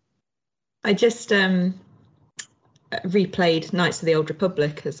 I just replayed Knights of the Old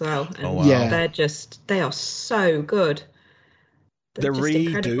Republic as well, and they are so good. They're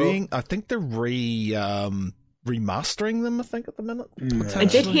redoing. I think they're remastering them. I think at the minute. I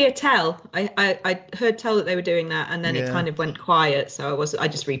did hear tell. I heard tell that they were doing that, and then it kind of went quiet. So I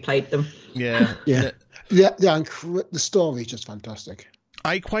just replayed them. Yeah. The story is just fantastic.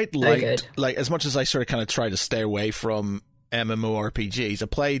 I quite liked, like, as much as I sort of kind of try to stay away from MMORPGs, I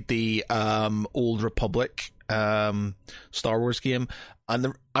played the Old Republic Star Wars game,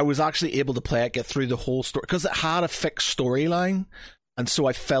 and I was actually able to play it, get through the whole story, because it had a fixed storyline, and so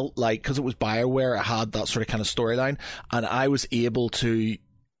I felt like, because it was BioWare, it had that sort of kind of storyline, and I was able to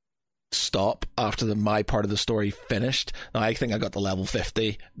stop after my part of the story finished. Now, I think I got to level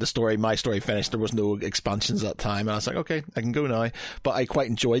 50. My story finished. There was no expansions at that time, and I was like, okay, I can go now. But I quite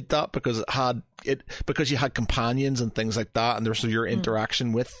enjoyed that because because you had companions and things like that, and there's your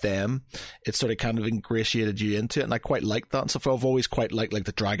interaction with them. It sort of kind of ingratiated you into it, and I quite liked that and stuff. I've always quite liked like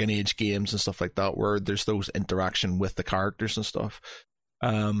the Dragon Age games and stuff like that, where there's those interaction with the characters and stuff.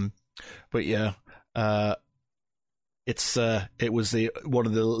 But yeah, it was one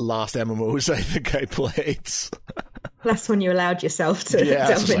of the last MMOs I think I played. Last one you allowed yourself to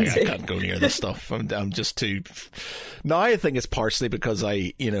delve into. I can't go near this stuff. I'm just too. Now I think it's partially because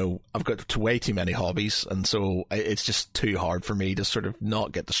I've got way too many hobbies, and so it's just too hard for me to sort of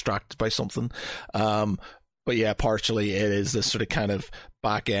not get distracted by something. But yeah, partially it is this sort of kind of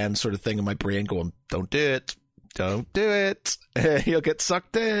back end sort of thing in my brain going, "Don't do it. Don't do it. You'll get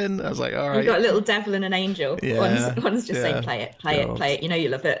sucked in." I was like, all right. You've got a little devil and an angel. Yeah, one's just saying, play it. You know you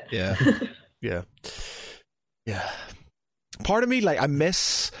love it. Yeah. Yeah. Part of me, like, I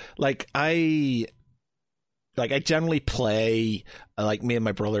miss, like, I generally play, like, me and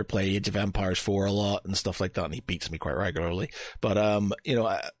my brother play Age of Empires 4 a lot and stuff like that, and he beats me quite regularly. But,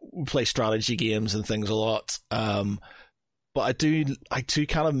 we play strategy games and things a lot. But I do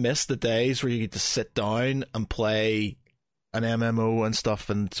kind of miss the days where you get to sit down and play an MMO and stuff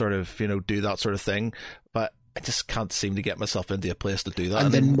and sort of, do that sort of thing. But I just can't seem to get myself into a place to do that.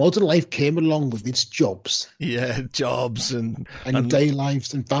 And then modern life came along with its jobs. Yeah, jobs and day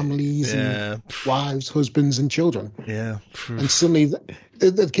lives and families and wives, husbands and children. Yeah. And suddenly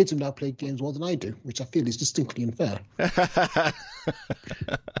the kids have now played games more than I do, which I feel is distinctly unfair.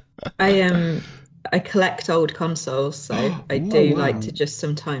 I collect old consoles, so I do like to just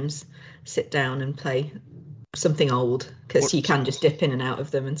sometimes sit down and play something old, because you can just dip in and out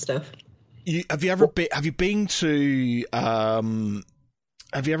of them and stuff. Have you ever been to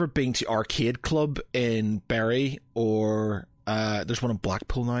Arcade Club in Bury, or there's one in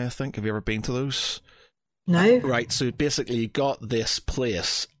Blackpool now, I think. Have you ever been to those? No. Right, so basically you got this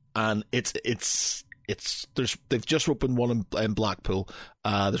place, and they've just opened one in Blackpool.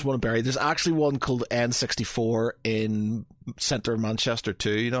 There's one in Bury. There's actually one called N64 in centre of Manchester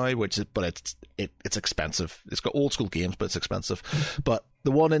too, but it's expensive. It's got old school games, but it's expensive. But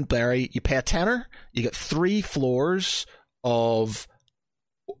the one in Bury, you pay a tenner, you get 3 floors of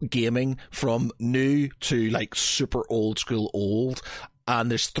gaming from new to like super old school old. And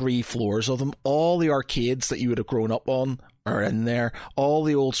there's 3 floors of them. All the arcades that you would have grown up on are in there. All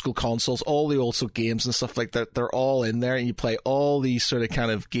the old school consoles, all the old school games and stuff like that, they're all in there, and you play all these sort of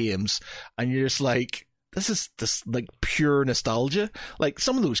kind of games, and you're just like, this is like pure nostalgia. Like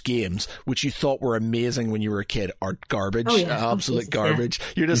some of those games which you thought were amazing when you were a kid are garbage, absolute garbage. Yeah.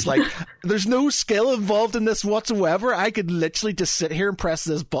 You're just like, there's no skill involved in this whatsoever. I could literally just sit here and press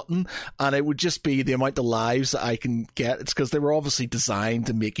this button and it would just be the amount of lives that I can get. It's because they were obviously designed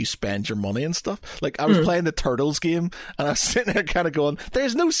to make you spend your money and stuff. Like I was playing the Turtles game and I was sitting there kind of going,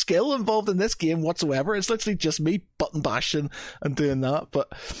 there's no skill involved in this game whatsoever. It's literally just me button bashing and doing that. But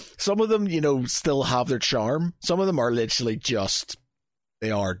some of them, still have their charm. Some of them are literally just they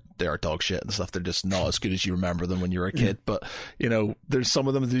are dog shit and stuff. They're just not as good as you remember them when you were a kid. But there's some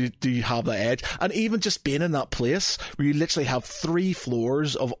of them do you have that edge. And even just being in that place where you literally have 3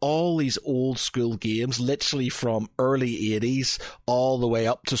 floors of all these old school games, literally from early 80s all the way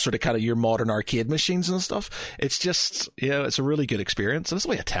up to sort of kind of your modern arcade machines and stuff. It's just it's a really good experience, and it's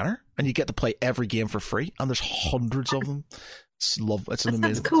only a tenner, and you get to play every game for free, and there's hundreds of them. It's an amazing.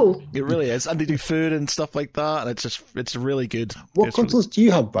 That's cool. It really is, and they do food and stuff like that, and it's really good. What consoles do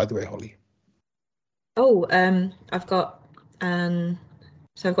you have, by the way, Holly? Oh, I've got an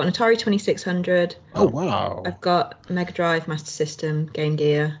Atari 2600. Oh wow! I've got Mega Drive, Master System, Game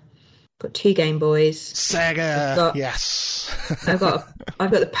Gear. Got 2 Game Boys. Sega. Yes. I've got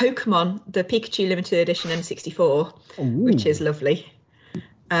the Pokemon, the Pikachu Limited Edition N64, which is lovely.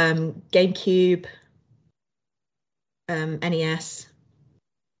 GameCube. NES,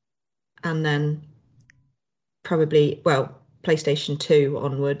 and then probably PlayStation 2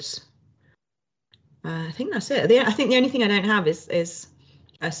 onwards. I think that's it. I think the only thing I don't have is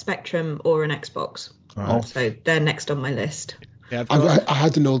a Spectrum or an Xbox. Oh. So they're next on my list. Yeah, I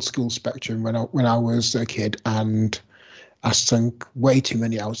had an old school Spectrum when I was a kid, and I sunk way too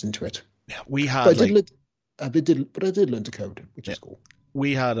many hours into it. Yeah, we had. But I did learn to code, which is cool.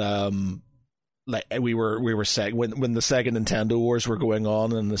 We had we were Sega when the Sega Nintendo wars were going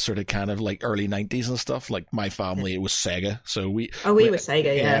on in the sort of kind of like early 90s and stuff. Like my family, it was Sega, so we were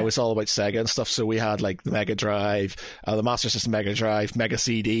Sega, yeah. It was all about Sega and stuff. So we had like the Mega Drive, the Master System Mega Drive, Mega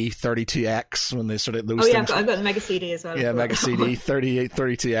CD, 32X when they sort of those. Oh yeah, things. I've got the Mega CD as well. Yeah, Mega CD,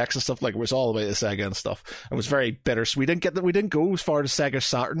 32X and stuff like. It was all about the Sega and stuff. It was very bittersweet. We didn't go as far as Sega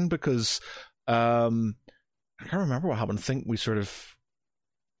Saturn because I can't remember what happened. I think we sort of.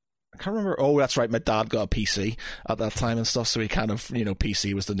 I can't remember. Oh, that's right. My dad got a PC at that time and stuff, so we kind of,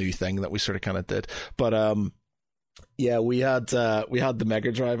 PC was the new thing that we sort of kind of did. But yeah, we had the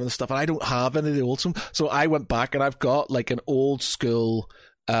Mega Drive and stuff, and I don't have any of the old ones, so I went back and I've got like an old school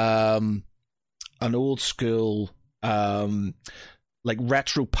like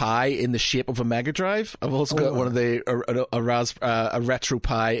retro Pi in the shape of a Mega Drive. I've also got one of the a retro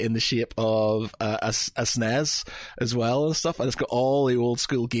Pi in the shape of a SNES as well and stuff. And it's got all the old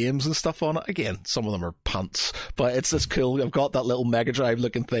school games and stuff on it. Again, some of them are pants, but it's just cool. I've got that little Mega Drive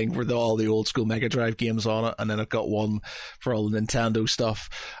looking thing with all the old school Mega Drive games on it, and then I've got one for all the Nintendo stuff.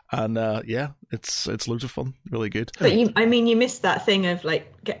 And it's loads of fun, really good. But you missed that thing of like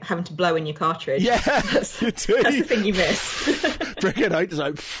having to blow in your cartridge. Yeah, you do. That's the thing you miss. Bring it out. It's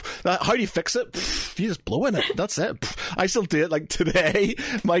like, how do you fix it? You just blow in it. That's it. I still do it. Like today,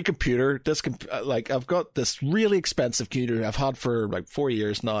 my computer, I've got this really expensive computer I've had for like 4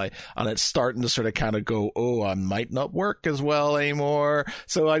 years now, and it's starting to sort of kind of go, I might not work as well anymore.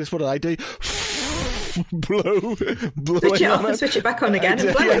 So what did I do? blow switch it off and switch it back on again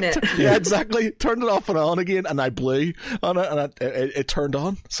and blow in it. Yeah, exactly. Turned it off and on again, and I blew on it, and it turned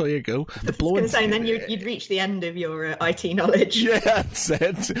on. So there you go. The blowing. And then you'd reach the end of your IT knowledge. Yeah, that's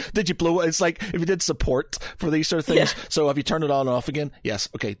it. Did you blow it? It's like if you did support for these sort of things. Yeah. So have you turned it on and off again? Yes.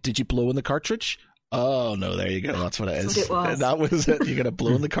 Okay. Did you blow in the cartridge? Oh no, there you go. That's what it is. That's what it was. That was it. You're gonna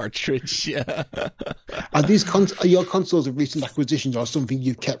blow in the cartridge. Yeah. Are these are your consoles of recent acquisitions, or something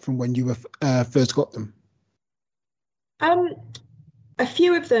you've kept from when you were first got them? A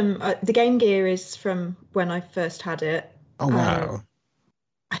few of them. The Game Gear is from when I first had it. Oh wow.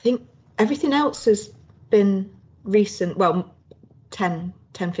 I think everything else has been recent. Well, 10,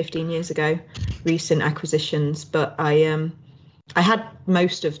 15 years ago, recent acquisitions. But I had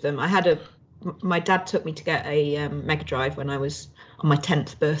most of them. My dad took me to get a Mega Drive when I was on my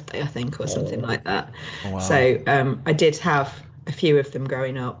 10th birthday, I think, or something like that. Wow. So I did have a few of them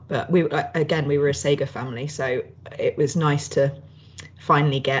growing up, but we were a Sega family, so it was nice to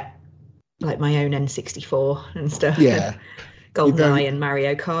finally get like my own N64 and stuff. Yeah. GoldenEye and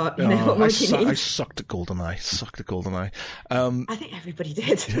Mario Kart. I sucked at GoldenEye. I think everybody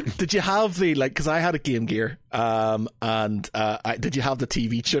did. Did you have because I had a Game Gear, and did you have the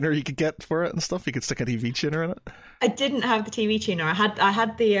TV tuner you could get for it and stuff? You could stick a TV tuner in it. I didn't have the TV tuner. I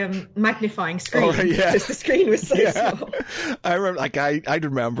had the magnifying screen yeah. because the screen was so small. I remember, like, I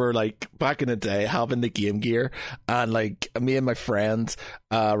remember, like, back in the day having the Game Gear, and like me and my friend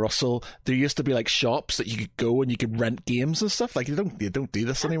Russell, there used to be like shops that you could go and you could rent games and stuff. Like, you don't do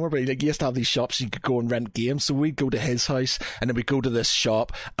this anymore, but like, you used to have these shops you could go and rent games. So we'd go to his house and then we'd go to this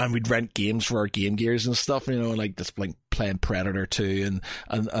shop and we'd rent games for our Game Gears and stuff. You know, like just like playing Predator 2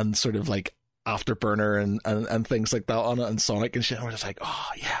 and sort of like Afterburner and things like that on it, and Sonic and shit. And we're just like, oh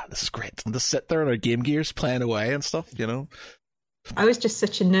yeah, this is great. And just sit there on our Game Gears playing away and stuff, you know. I was just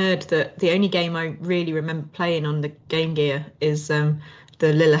such a nerd that the only game I really remember playing on the Game Gear is the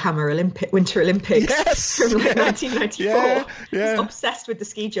Lillehammer Winter Olympics from like 1994. Yeah. I was obsessed with the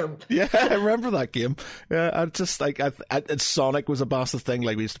ski jump. Yeah, I remember that game. Yeah, I just like Sonic was a massive thing.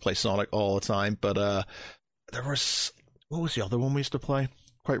 Like we used to play Sonic all the time, but there was, what was the other one we used to play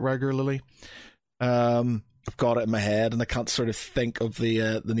quite regularly? I've got it in my head and I can't sort of think of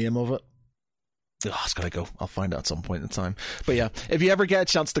the name of it. Oh, it's gotta go. I'll find out at some point in time. But yeah, if you ever get a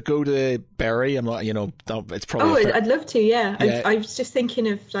chance to go to Bury, I'm not, you know, it's probably. Oh, I'd love to. Yeah. I was just thinking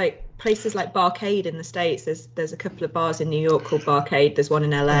of like places like Barcade in the States. There's a couple of bars in New York called Barcade. There's one in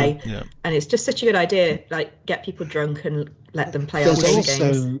LA, and it's just such a good idea. Like get people drunk and let them play. There's video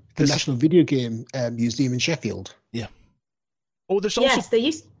also games. the National Video Game Museum in Sheffield. Yeah. Oh, there's also. Yes,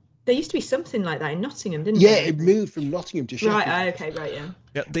 there used to be something like that in Nottingham, didn't Yeah, there? it moved from Nottingham to Sheffield. Right. Okay. Right. Yeah.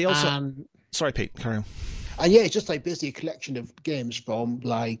 Yeah. They also. Sorry, Pete. Carry on. And yeah, it's just like basically a collection of games from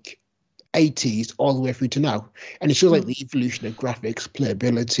like 80s all the way through to now. And it shows like the evolution of graphics,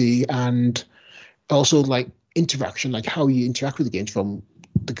 playability, and also like interaction, like how you interact with the games from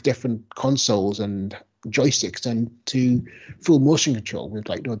the different consoles and joysticks and to full motion control with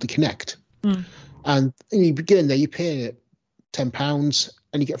like, you know, the Kinect. And you begin there, you pay £10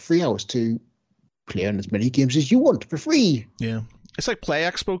 and you get 3 hours to play on as many games as you want for free. Yeah. It's like Play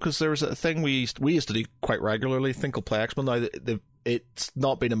Expo, because there was a thing we used to do quite regularly, thing called Play Expo. Now, it's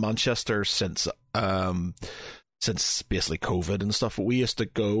not been in Manchester since basically COVID and stuff, but we used to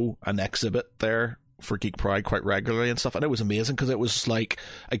go and exhibit there for Geek Pride quite regularly and stuff, and it was amazing because it was like,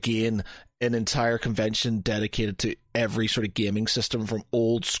 again, an entire convention dedicated to every sort of gaming system, from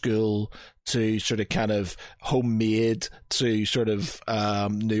old school to sort of kind of homemade to sort of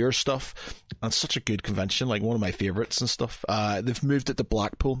newer stuff. And such a good convention, like one of my favorites and stuff. They've moved it to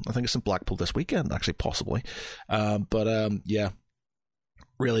Blackpool. I think it's in Blackpool this weekend, actually, possibly. Yeah,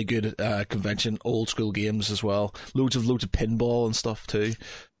 really good convention. Old school games as well. Loads of pinball and stuff too,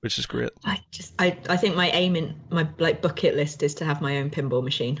 which is great. I think my aim in my like bucket list is to have my own pinball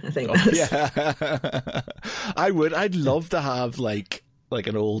machine. I think yeah. I'd love to have like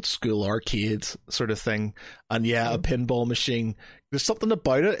an old school arcade sort of thing, and a pinball machine. There's something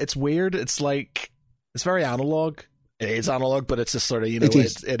about it. It's weird. It's like, it's very analog. It is analog, but it's just sort of, you know,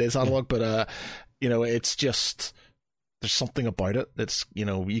 it is analog, but you know, it's just, there's something about it that's, you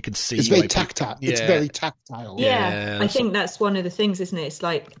know, you can see. It's very tactile. Yeah. It's very tactile. Yeah, I think that's one of the things, isn't it? It's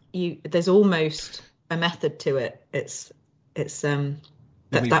like there's almost a method to it. It's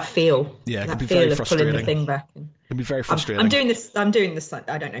that feel. Yeah, it can be very frustrating. Pulling the thing back. It can be very frustrating. I'm doing this. I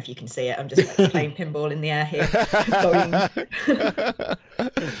don't know if you can see it. I'm just like playing pinball in the air here.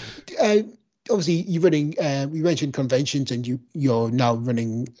 Obviously, you're running. You mentioned conventions, and you're now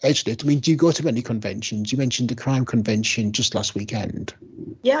running Edgelit. I mean, do you go to many conventions? You mentioned the crime convention just last weekend.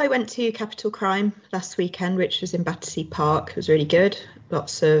 Yeah, I went to Capital Crime last weekend, which was in Battersea Park. It was really good.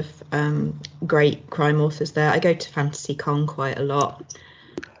 Lots of great crime authors there. I go to Fantasy Con quite a lot.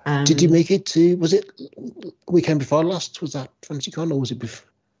 Did you make it to? Was it weekend before last? Was that Fantasy Con, or was it before?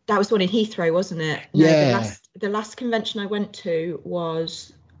 That was one in Heathrow, wasn't it? No, yeah. The last convention I went to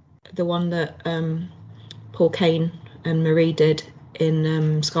was the one that Paul Kane and Marie did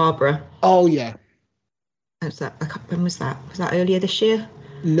in Scarborough. Oh yeah. When was that? Was that earlier this year?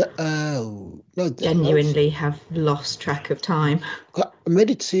 No. Genuinely have lost track of time. I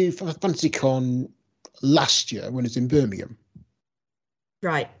made it to Fantasy Con last year when it was in Birmingham.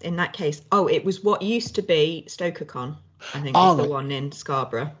 Right. In that case, it was what used to be StokerCon, I think, was the one in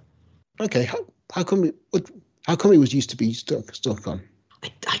Scarborough. Okay. How come it was used to be StokerCon?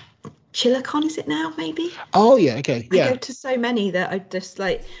 ChillerCon, is it now? Maybe. Oh yeah. Okay. Yeah. I go to so many that I just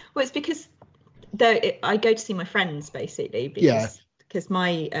like. Well, it's because I go to see my friends basically. Because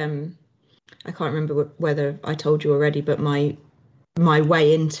my I can't remember whether I told you already, but my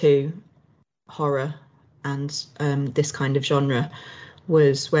way into horror and this kind of genre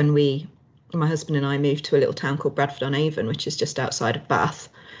was when my husband and I moved to a little town called Bradford-on-Avon, which is just outside of Bath.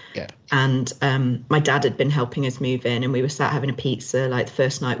 Yeah. And my dad had been helping us move in, and we were sat having a pizza like the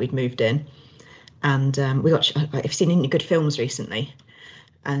first night we'd moved in. and we watched. Have you seen any good films recently?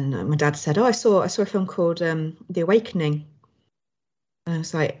 And my dad said, "Oh, I saw a film called The Awakening." And I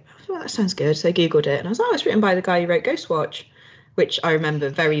was like, "Oh, that sounds good." So I googled it, and I was like, "Oh, it's written by the guy who wrote Ghostwatch," which I remember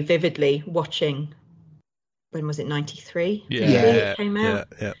very vividly watching. When was it? 93? Yeah, it came out.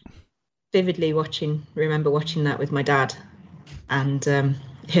 Yeah. Vividly remember watching that with my dad, and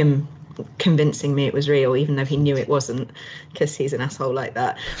him convincing me it was real, even though he knew it wasn't, because he's an asshole like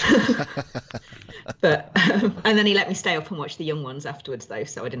that. But and then he let me stay up and watch the young ones afterwards, though,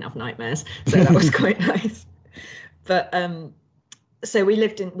 so I didn't have nightmares. So that was quite nice. But so we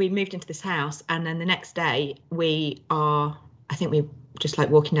moved into this house, and then the next day we just like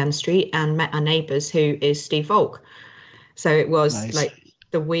walking down the street and met our neighbours, who is Steve Volk. So it was nice. Like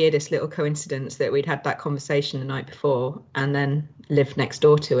the weirdest little coincidence that we'd had that conversation the night before, and then lived next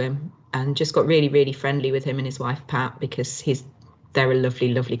door to him, and just got really, really friendly with him and his wife Pat, because they're a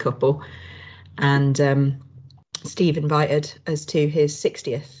lovely, lovely couple. And Steve invited us to his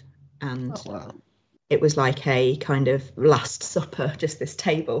 60th, and it was like a kind of last supper, just this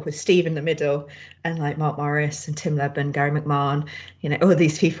table with Steve in the middle, and like Mark Morris and Tim Lebbon, Gary McMahon, all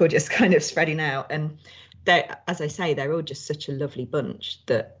these people just kind of spreading out. And as I say, they're all just such a lovely bunch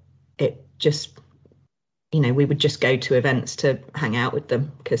that it just, we would just go to events to hang out with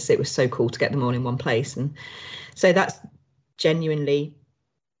them, because it was so cool to get them all in one place. And so that's genuinely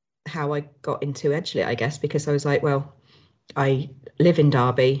how I got into Edgelit, I guess, because I was like, well, I live in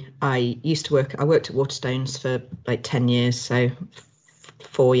Derby. I worked at Waterstones for like 10 years, so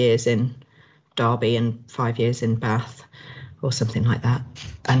 4 years in Derby and 5 years in Bath, or something like that.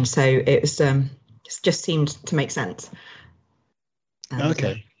 And so it was just seemed to make sense. And,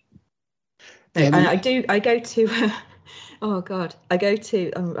 okay. And I go to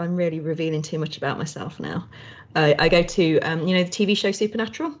I'm really revealing too much about myself now. I go to the TV show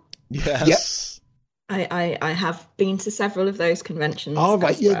Supernatural. Yes. Yep. I have been to several of those conventions. Oh,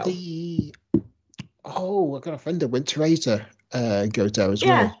 right. Yeah. I got a friend that went to Razor goes there as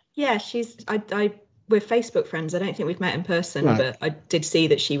well. Yeah. We're Facebook friends. I don't think we've met in person, right. But I did see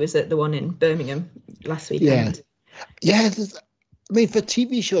that she was at the one in Birmingham last weekend. Yeah. I mean, for a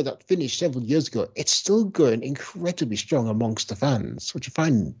TV show that finished several years ago, it's still going incredibly strong amongst the fans, which I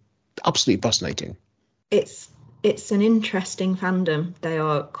find absolutely fascinating. It's an interesting fandom. They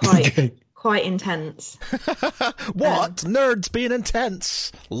are quite intense. What? Nerds being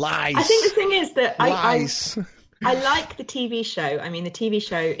intense? Lies. I think the thing is that Lies. I like the TV show. I mean, the TV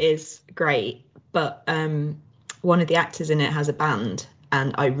show is great, but one of the actors in it has a band,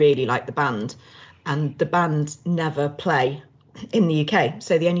 and I really like the band. And the band never play in the UK,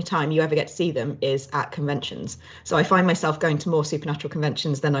 so the only time you ever get to see them is at conventions. So I find myself going to more Supernatural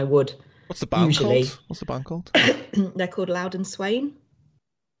conventions than I would. What's the band usually. called? What's the band called? They're called Loud and Swain.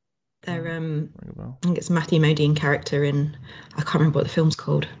 They're I think it's Matthew Modine character in, I can't remember what the film's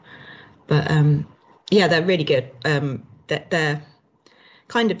called, but they're really good. They're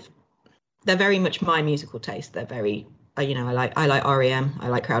very much my musical taste. They're very I like REM, I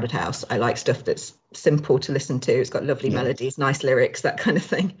like Crowded House, I like stuff that's simple to listen to, it's got lovely melodies, nice lyrics, that kind of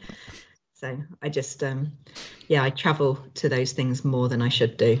thing. So I just I travel to those things more than I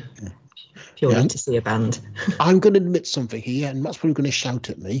should do, purely to see a band. I'm going to admit something here, and Matt's probably going to shout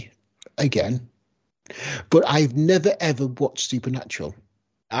at me again, but I've never ever watched Supernatural.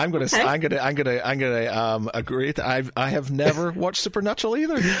 I'm gonna agree. I have never watched Supernatural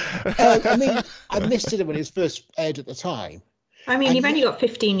either. I mean, I missed it when it was first aired at the time. I mean, you've only got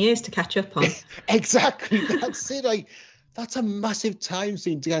 15 years to catch up on. Exactly, that's it. That's a massive time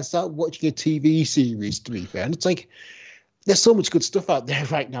scene to start watching a TV series, to be fair. And it's like, there's so much good stuff out there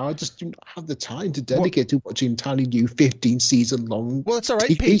right now. I just do not have the time to dedicate to watching an entirely new 15-season long. Well, it's all right,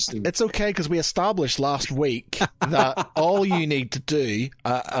 TV Pete. series. It's okay, because we established last week that all you need to do,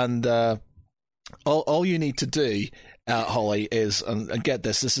 all you need to do, Holly, is and get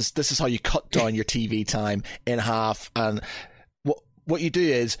this. This is how you cut down your TV time in half. And what you do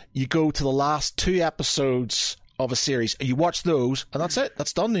is you go to the last 2 episodes of a series, and you watch those, and that's it.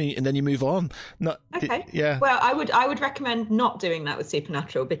 That's done, and then you move on. Okay. Yeah. Well, I would recommend not doing that with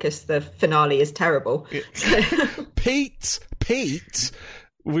Supernatural, because the finale is terrible. Pete,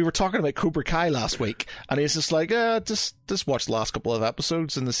 we were talking about Cobra Kai last week, and he's just like, just watch the last couple of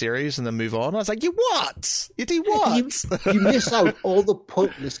episodes in the series and then move on. I was like, you what? You do what? You miss out all the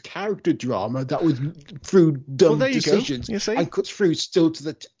pointless character drama that was through dumb decisions, and cuts through still to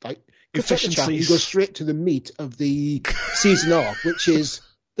the efficiencies. You go straight to the meat of the season arc, which is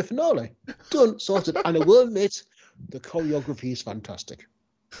the finale. Done, sorted. And I will admit, the choreography is fantastic.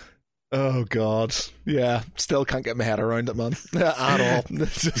 Oh God, yeah. Still can't get my head around it, man. At all.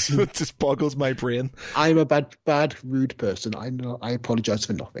 It just boggles my brain. I'm a bad, rude person. I know. I apologize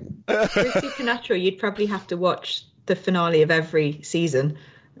for nothing. With Supernatural, you'd probably have to watch the finale of every season,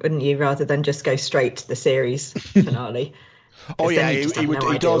 wouldn't you? Rather than just go straight to the series finale. Oh yeah,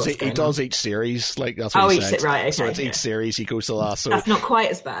 he does each series, like that's what he said. Right, okay, so it's each series he goes to the last. So that's not quite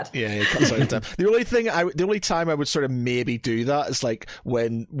as bad. Yeah, he cuts out time. The only time I would sort of maybe do that is like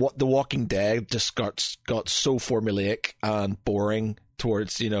when The Walking Dead just got so formulaic and boring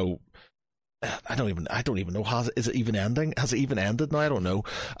towards, you know, I don't even know. Is it even ending? Has it even ended now? I don't know.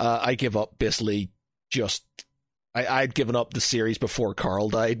 I give up basically just. I'd given up the series before Carl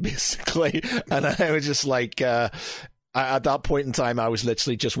died, basically, and I was just like. At that point in time, I was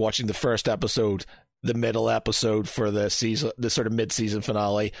literally just watching the first episode, the middle episode for the season, the sort of mid-season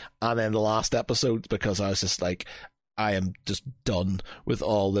finale, and then the last episode, because I was just like, I am just done with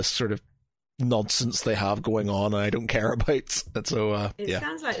all this sort of nonsense they have going on, and I don't care about. And so, it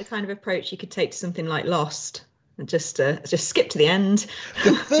sounds like the kind of approach you could take to something like Lost, and just skip to the end.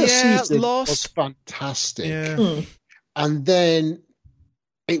 The first season was fantastic, and then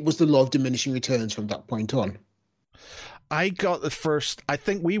it was the law of diminishing returns from that point on. I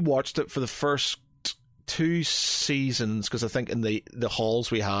think we watched it for the first 2 seasons, because I think in the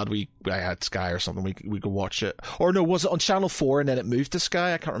halls I had Sky or something, we could watch it. Or no, was it on Channel 4 and then it moved to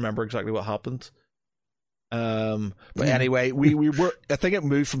Sky? I can't remember exactly what happened. But anyway, we were, I think it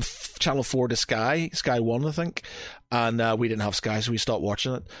moved from Channel 4 to Sky 1, I think. And we didn't have Sky, so we stopped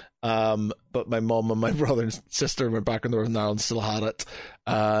watching it. But my mum and my brother and sister were back in Northern Ireland, still had it.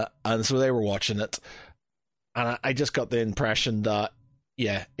 And so they were watching it. And I just got the impression that,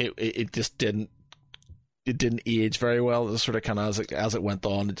 it just didn't age very well. It was sort of kind of as it went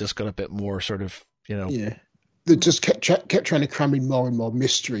on, it just got a bit more sort of, you know. Yeah. They just kept trying to cram in more and more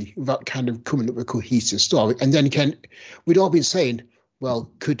mystery without kind of coming up with a cohesive story. And then again, we'd all been saying, well,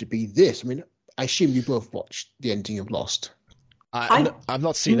 could it be this? I mean, I assume you both watched the ending of Lost. I've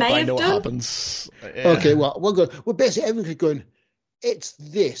not seen it, but I know what happens. Yeah. Okay, well, basically everyone's going, it's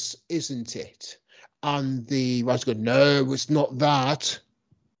this, isn't it? And the writer's going, no, it's not that.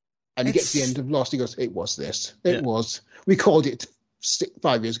 And he gets to the end of Lost, he goes, it was this. It was. We called it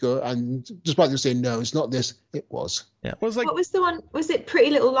 5 years ago, and despite them saying, no, it's not this, it was. Yeah. What was the one? Was it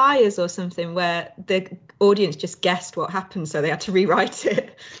Pretty Little Liars or something, where the audience just guessed what happened, so they had to rewrite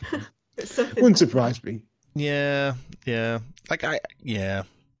it? Wouldn't surprise me. Yeah. It's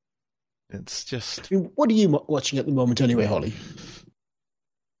just... I mean, what are you watching at the moment anyway, Holly?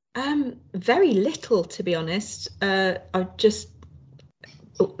 Very little, to be honest. Life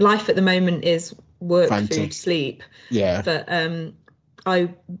at the moment is work, food, sleep. Yeah. But I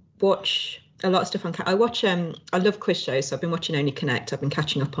watch a lot of stuff on. I love quiz shows, so I've been watching Only Connect. I've been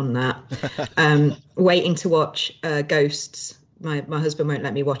catching up on that. Waiting to watch Ghosts. My husband won't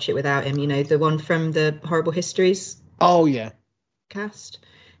let me watch it without him. You know, the one from the Horrible Histories. Oh yeah. Cast.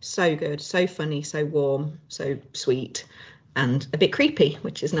 So good, so funny, so warm, so sweet. And a bit creepy,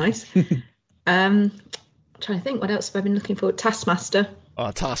 which is nice. I'm trying to think, what else have I been looking for? Taskmaster.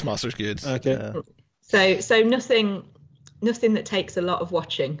 Oh, Taskmaster's good. Okay. So nothing that takes a lot of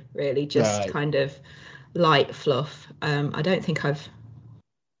watching, really. Just kind of light fluff. I don't think I've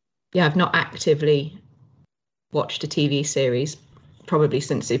not actively watched a TV series probably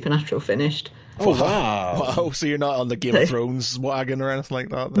since Supernatural finished. Oh wow! So you're not on the Game of Thrones wagon or anything like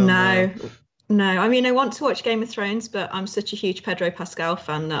that? Then? No, I mean, I want to watch Game of Thrones, but I'm such a huge Pedro Pascal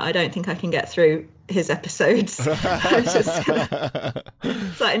fan that I don't think I can get through his episodes. It's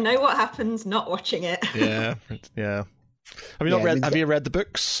like, I know what happens, not watching it. Yeah. Have you read the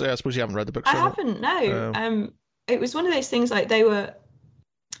books? I suppose you haven't read the books. I haven't, no. It was one of those things, like they were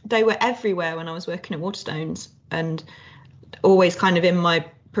everywhere when I was working at Waterstones, and always kind of in my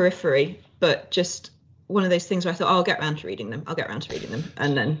periphery, but just one of those things where I thought, I'll get around to reading them,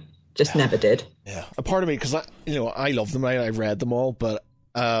 and then just never did. Yeah, a part of me, because I love them. I read them all, but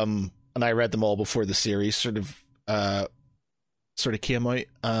and I read them all before the series sort of came out.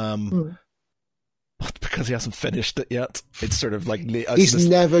 But because he hasn't finished it yet, it's sort of like he's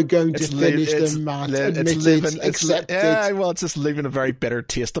never going to finish them, Matt. It's just leaving a very bitter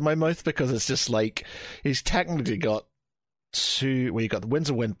taste in my mouth, because it's just like he's technically got two. Well, you got the Winds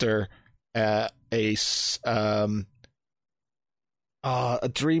of Winter, a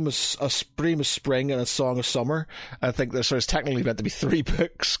Dream of Spring, and a Song of Summer. I think there's technically meant to be 3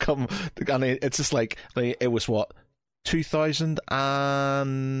 books come, and it's just like it was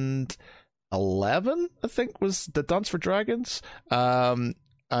 2011, I think, was the Dance for Dragons. And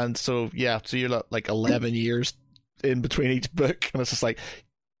so you're like 11 years in between each book, and it's just like,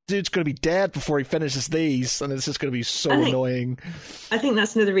 dude's going to be dead before he finishes these, and it's just going to be so annoying. I think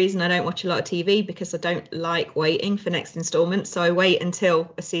that's another reason I don't watch a lot of TV, because I don't like waiting for next installment. So I wait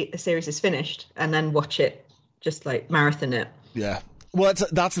until a series is finished and then watch it, just like marathon it. Yeah. Well,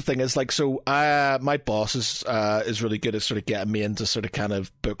 that's the thing is like, so my boss is really good at sort of getting me into sort of kind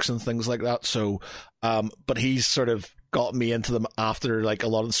of books and things like that. So, but he's sort of got me into them after like a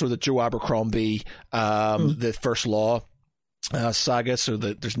lot of the sort of the Joe Abercrombie, the First Law saga. So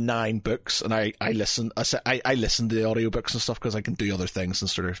there's 9 books, and I listen to the audiobooks and stuff because I can do other things and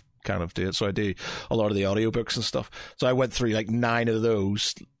sort of kind of do it. So I do a lot of the audiobooks and stuff. So I went through like 9 of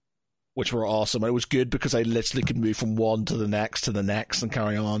those, which were awesome. And it was good because I literally could move from one to the next and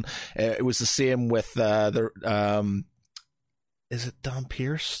carry on. It was the same with is it Dan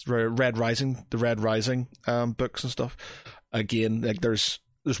Pierce? The Red Rising books and stuff. Again, like there's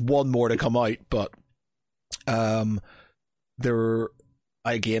one more to come out, but it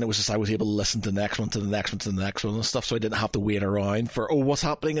was just I was able to listen to the next one to the next one to the next one and stuff, so I didn't have to wait around for what's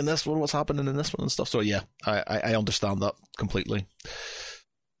happening in this one, what's happening in this one and stuff. So yeah, I understand that completely.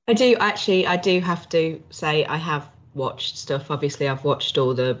 I do have to say I have watched stuff. Obviously, I've watched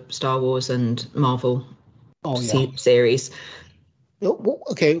all the Star Wars and Marvel series. Well,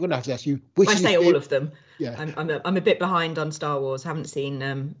 okay, we're going to have to ask you. I say all of them. Yeah. I'm a bit behind on Star Wars. I haven't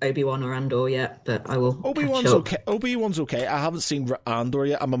seen Obi-Wan or Andor yet, but I will. Obi-Wan's okay. Obi-Wan's okay. I haven't seen Andor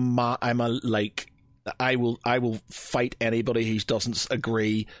yet. I will fight anybody who doesn't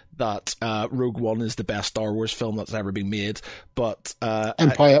agree that Rogue One is the best Star Wars film that's ever been made. But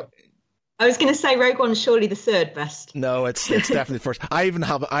Empire. I was going to say Rogue One's surely the third best. No, it's definitely the first. I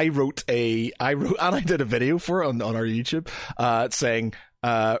wrote and I did a video for it on our YouTube, saying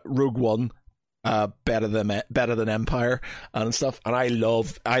Rogue One better than Empire and stuff. And I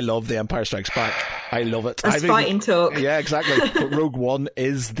love The Empire Strikes Back. I love it. That's fighting talk. Yeah, exactly. But Rogue One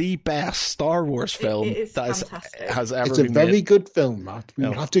is the best Star Wars film that has ever been made. It's a very good film, Matt. We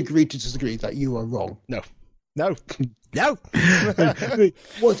have to agree to disagree that you are wrong. No.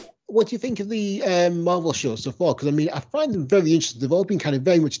 What do you think of the Marvel shows so far? Because I mean, I find them very interesting. They've all been kind of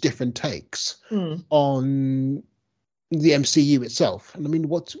very much different takes on the MCU itself. And I mean, do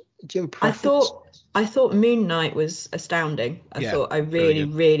you have a preference? I thought Moon Knight was astounding. I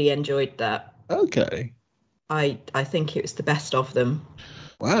really enjoyed that. Okay. I think it was the best of them.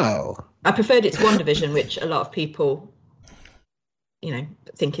 Wow. I preferred it to WandaVision, which a lot of people,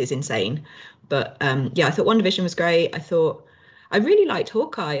 think is insane. But I thought WandaVision was great. I really liked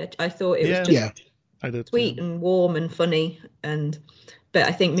Hawkeye. I thought it was just sweet and warm and funny. But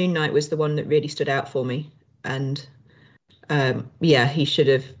I think Moon Knight was the one that really stood out for me. And he should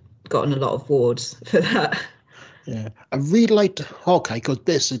have gotten a lot of awards for that. Yeah, I really liked Hawkeye because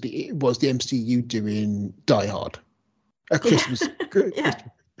basically it was the MCU doing Die Hard at Christmas.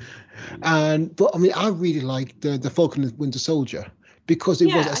 But I mean, I really liked the Falcon and Winter Soldier because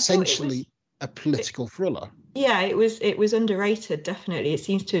it was essentially a political thriller. Yeah, it was underrated, definitely. It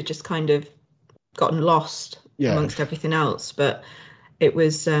seems to have just kind of gotten lost amongst everything else. But it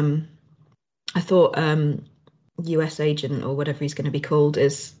was, I thought US Agent or whatever he's going to be called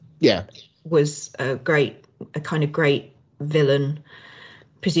was a kind of great villain,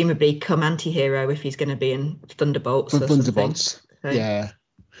 presumably come anti-hero if he's going to be in Thunderbolts. Thunderbolts, yeah.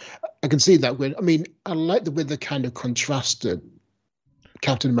 I can see that. I like the way they kind of contrasted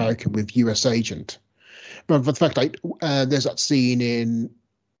Captain America with US Agent. But the fact there's that scene in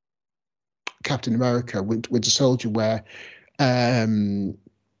Captain America, Winter Soldier, where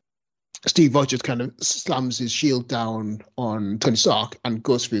Steve Rogers kind of slams his shield down on Tony Stark and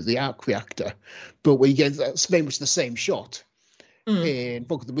goes through the arc reactor. But when you get that's very much the same shot in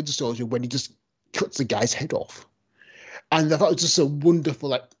Falcon the Winter Soldier when he just cuts the guy's head off. And I thought it was just so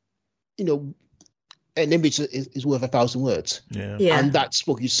wonderful, an image is worth 1,000 words. Yeah. And that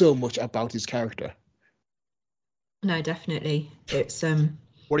spoke you so much about his character. No, definitely. It's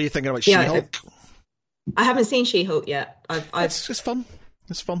What are you thinking about She-Hulk? I haven't seen She-Hulk yet. It's just fun.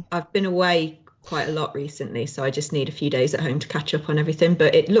 It's fun. I've been away quite a lot recently, so I just need a few days at home to catch up on everything.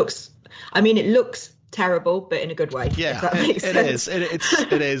 But it looks terrible, but in a good way. Yeah, if that makes sense.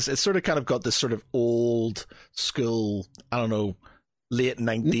 It is. It's sort of kind of got this sort of old school, I don't know, late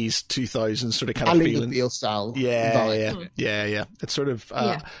 90s, 2000s sort of kind of feeling. Beale style. Yeah. It's sort of,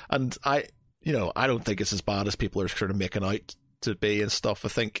 and I don't think it's as bad as people are sort of making out to be and stuff. I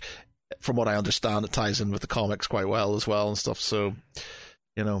think, from what I understand, it ties in with the comics quite well as well and stuff. So,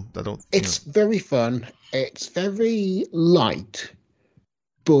 It's very fun. It's very light,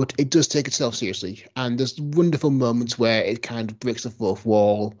 but it does take itself seriously. And there's wonderful moments where it kind of breaks the fourth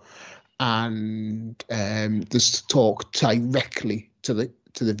wall and there's talk directly to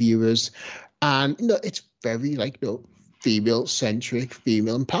to the viewers, and it's very female centric,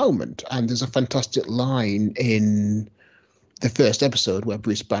 female empowerment. And there's a fantastic line in the first episode where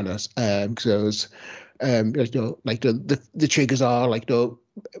Bruce Banner goes, the triggers are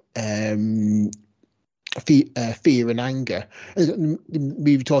fear and anger. And the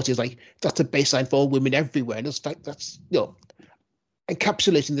movie taught is that's a baseline for all women everywhere, and it's that's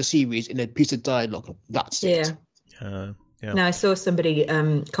encapsulating the series in a piece of dialogue. That's it. Yeah. No, I saw somebody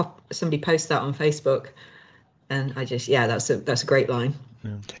post that on Facebook, and I just that's a great line.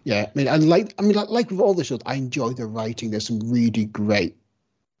 Yeah, like with all the shows, I enjoy the writing. There's some really great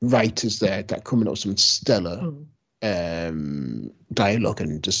writers there that come up with some stellar dialogue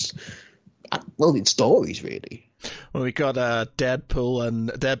and just stories, really. Well, we got Deadpool and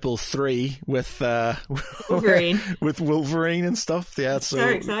Deadpool 3 with Wolverine. with Wolverine and stuff. Yeah, so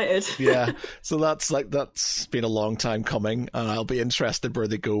excited. Yeah, so that's been a long time coming, and I'll be interested where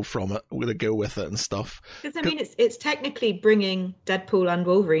they go from it, where they go with it and stuff. Because it's technically bringing Deadpool and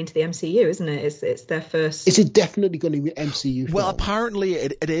Wolverine to the MCU, isn't it? It's their first. Is it definitely going to be an MCU film? Well, apparently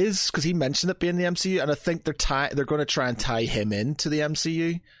it is, because he mentioned it being the MCU, and I think they're going to try and tie him into the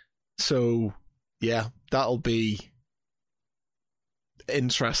MCU. So yeah, that'll be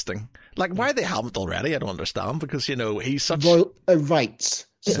interesting. Why they haven't already, I don't understand, because he's such rights.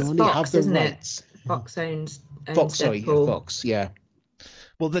 It's Sony Fox, have the isn't rights. It? Fox owns Fox. Deadpool. Sorry, Fox. Yeah.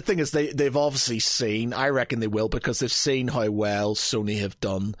 Well, the thing is, they've obviously seen. I reckon they will, because they've seen how well Sony have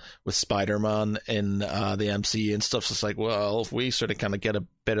done with Spider-Man in the MCU and stuff. So it's well, if we sort of kind of get a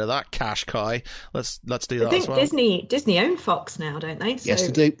bit of that cash cow, let's do that as well. I think Disney own Fox now, don't they? So yes,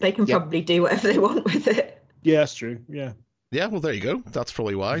 they do. They can probably do whatever they want with it. Yeah, that's true. Yeah. Yeah, well, there you go. That's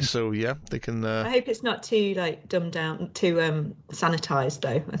probably why. So yeah, they can. I hope it's not too dumbed down, too sanitized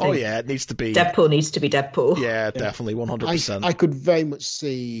though. I think it needs to be. Deadpool needs to be Deadpool. Yeah, definitely, 100%. I could very much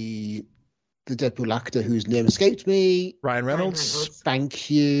see the Deadpool actor whose name escaped me. Ryan Reynolds. Thank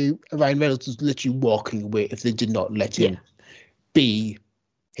you. Ryan Reynolds was literally walking away if they did not let him be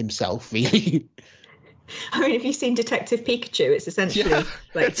himself. Really. I mean, have you seen Detective Pikachu? It's essentially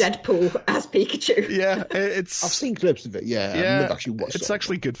Deadpool as Pikachu. Yeah, I've seen clips of it. Yeah, I've never actually watched it. It's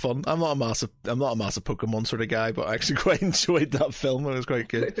actually good fun. I'm not a massive Pokemon sort of guy, but I actually quite enjoyed that film. It was quite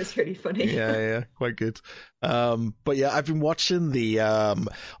good. It was really funny. Yeah, quite good. But yeah, I've been watching the on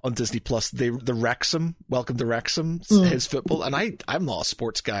Disney Plus the Wrexham, Welcome to Wrexham, his football, and I'm not a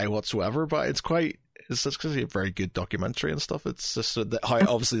sports guy whatsoever, but it's actually a very good documentary and stuff. It's just how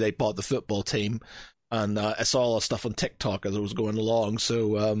obviously they bought the football team. And I saw all the stuff on TikTok as it was going along.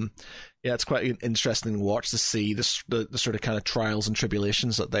 So, it's quite interesting to watch to see the sort of kind of trials and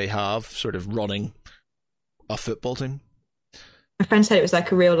tribulations that they have sort of running a football team. My friend said it was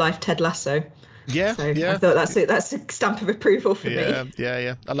like a real life Ted Lasso. Yeah, so I thought that's a stamp of approval for me.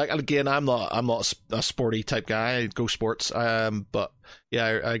 Yeah. And again, I'm not a sporty type guy. I go sports. But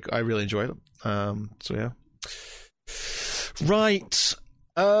yeah, I really enjoyed it. So yeah. Right.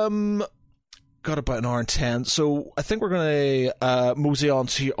 Got about an hour and 10, so I think we're going to mosey on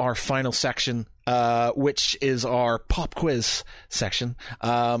to our final section, which is our pop quiz section.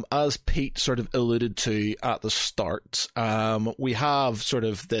 As Pete sort of alluded to at the start, we have sort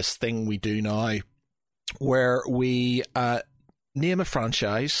of this thing we do now where we name a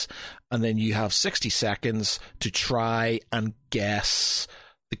franchise, and then you have 60 seconds to try and guess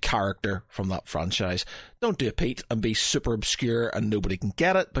the character from that franchise. Don't do it, Pete, and be super obscure and nobody can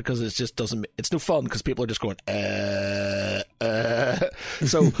get it, because it just doesn't. It's no fun because people are just going.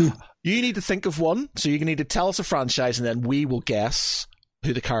 So you need to think of one. So you need to tell us a franchise, and then we will guess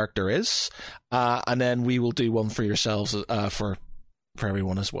who the character is, and then we will do one for yourselves for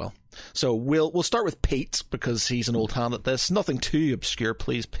everyone as well. So we'll start with Pete because he's an old hand at this. Nothing too obscure,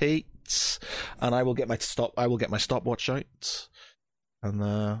 please, Pete. And I will get my stopwatch out. And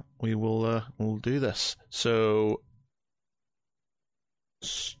we'll do this. So,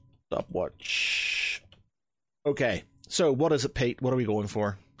 stopwatch. Okay. So, what is it, Pete? What are we going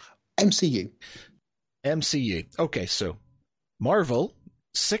for? MCU. Okay. So, Marvel.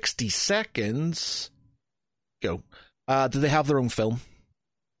 60 seconds. Go. Do they have their own film?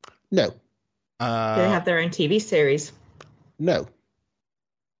 No. Do they have their own TV series? No.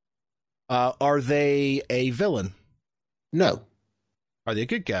 Are they a villain? No. Are they a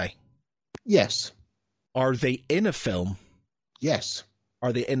good guy? Yes. Are they in a film? Yes.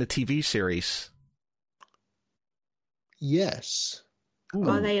 Are they in a TV series? Yes. Ooh.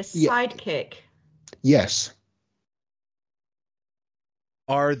 Are they a sidekick? Yes.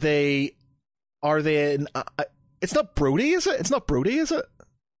 Are they in... it's not Brody, is it? It's not Brody, is it?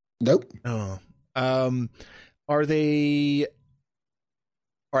 Nope. Oh. Are they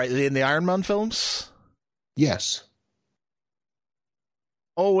All right, in the Iron Man films? Yes.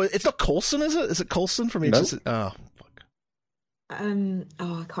 Oh, it's not Coulson, is it? Is it Coulson from Agents? Oh, fuck. I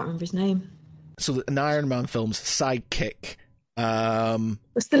can't remember his name. So in Iron Man films, sidekick.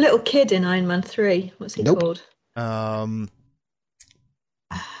 What's the little kid in Iron Man 3? What's he called?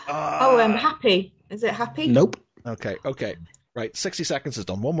 Happy. Is it Happy? Nope. Okay. Right, 60 seconds is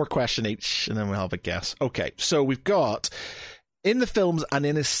done. One more question each, and then we'll have a guess. Okay, so we've got, in the films and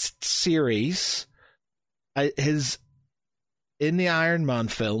in his series, in the Iron Man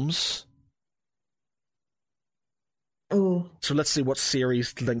films... Oh. So let's see what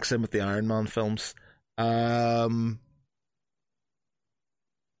series links in with the Iron Man films. Oh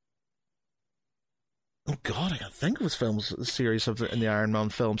God, I can't think of his films, the series in the Iron Man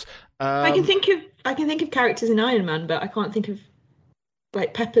films. I can think of characters in Iron Man, but I can't think of,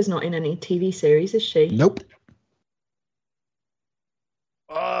 like, Pepper's not in any TV series, is she? Nope.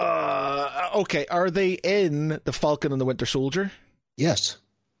 Okay, are they in The Falcon and the Winter Soldier? Yes.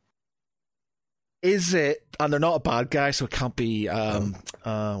 Is it, and they're not a bad guy, so it can't be,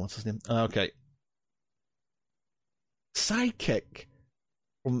 what's his name? Okay. Sidekick.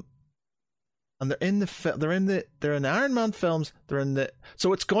 And they're in the Iron Man films,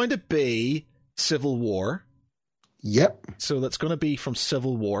 so it's going to be Civil War. Yep. So that's going to be from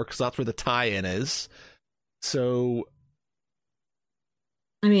Civil War, because that's where the tie-in is. So.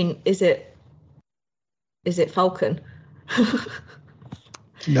 I mean, is it Falcon?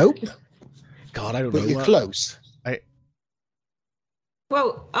 Nope. God, I don't but know. You're close.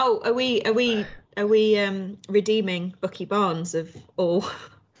 Are we redeeming Bucky Barnes of all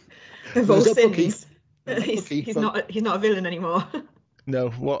sins? He's not a villain anymore. No,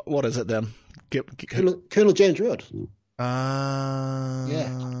 what is it then? Colonel James Rhodes.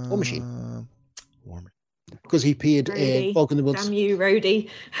 Yeah, War Machine. Because he appeared in Falcon and the Winter. Damn you, Rhodey.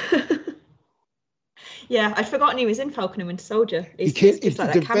 Yeah, I'd forgotten he was in Falcon and Winter Soldier. It's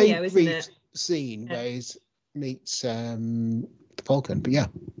like that cameo, isn't it? Scene where he meets the Falcon, but yeah.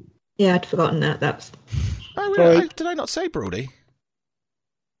 Yeah, I'd forgotten that. That's. Did I not say Brody?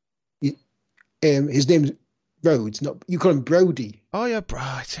 His name's Rhodes. Not you call him Brody. Oh yeah, I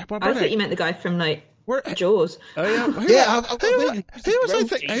thought you meant the guy from Jaws. Oh yeah, who was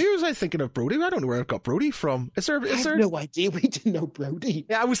I thinking of Brody? I don't know where I got Brody from. I have no idea. We didn't know Brody.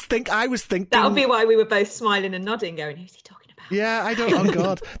 Yeah, I was thinking. That'll be why we were both smiling and nodding, going, "Who's he talking about?" Yeah, I don't. Oh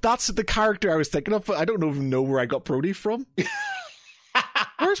God, that's the character I was thinking of. But I don't even know where I got Brody from.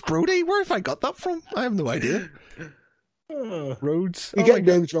 Where's Brody? Where have I got that from? I have no idea. Rhodes. You get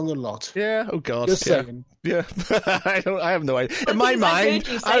names wrong a lot. Yeah. Oh God. Just saying. Yeah. I have no idea. In my mind, I heard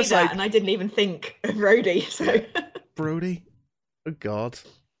you say was that, like, and I didn't even think of Rhodey. So. Brody. Oh God.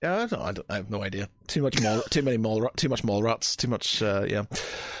 Yeah. I have no idea. Too much mall rats. Too much. Yeah.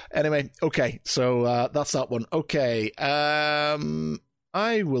 Anyway. Okay. So that's that one. Okay. I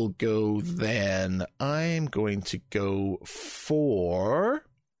will go then. I'm going to go for.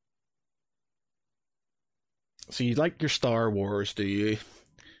 So you like your Star Wars, do you?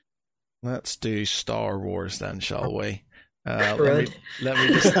 Let's do Star Wars then, shall we? Let me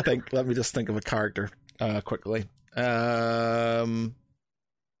just think. Let me just think of a character quickly. I'm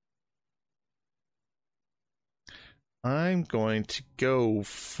going to go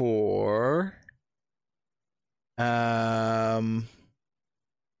for.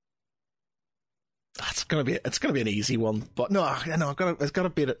 It's gonna be an easy one, but no, it's gotta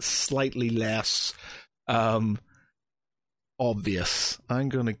be slightly less. Obvious. I'm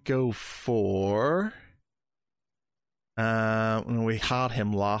gonna go for. We had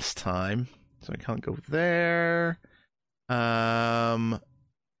him last time, so I can't go there. Well,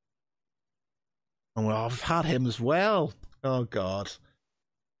 I've had him as well. Oh God.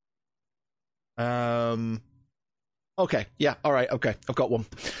 Okay. Yeah. All right. Okay. I've got one.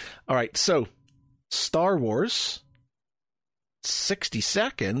 All right. So, Star Wars. 60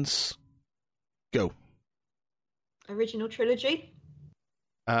 seconds. Go. Original trilogy?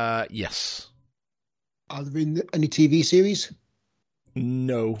 Yes. Are there in any TV series?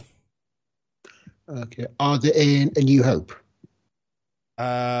 No. Okay. Are they in A New Hope?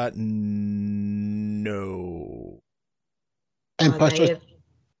 No. Empire Strikes Back.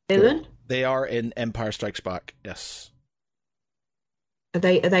 Villain? They are in Empire Strikes Back. Yes. Are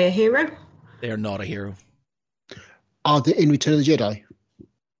they a hero? They are not a hero. Are they in Return of the Jedi?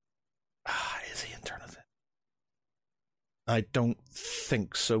 Is he in Return of the Jedi? I don't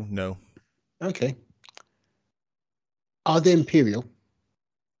think so. No. Okay. Are they Imperial?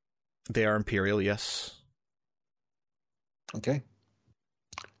 They are Imperial. Yes. Okay.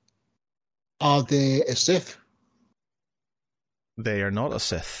 Are they a Sith? They are not a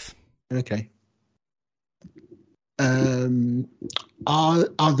Sith. Okay. Do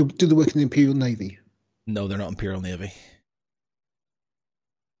they work in the Imperial Navy? No, they're not Imperial Navy.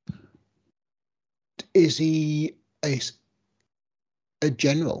 Is he a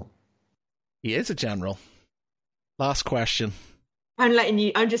general? He is a general. Last question.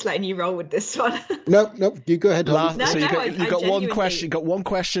 I'm just letting you roll with this one. No, you go ahead. So you got one question. You got one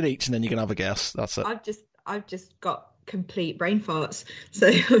question each, and then you can have a guess. That's it. I've just got complete brain farts.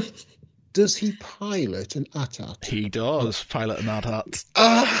 So. Does he pilot an AT-AT? He does pilot an AT-AT.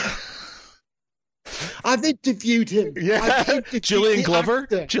 I've interviewed him. Yeah, Gillian Glover.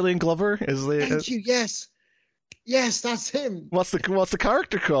 Actor. Gillian Glover is the. Thank you. Yes, that's him. What's the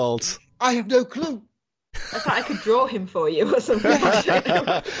character called? I have no clue. I thought I could draw him for you or something.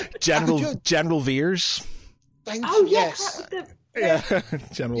 General Veers. Thank you. Yes. Yeah,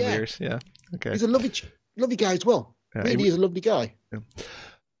 General Veers. Yeah. Okay. He's a lovely guy as well. Yeah, really is a lovely guy. Yeah.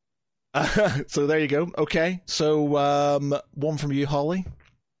 So there you go. Okay. So one from you, Holly.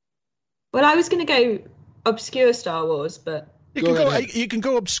 Well, I was going to go obscure Star Wars, but you can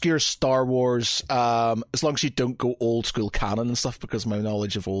go obscure Star Wars as long as you don't go old school canon and stuff, because my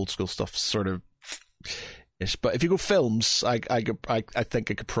knowledge of old school stuff sort of ish. But if you go films, I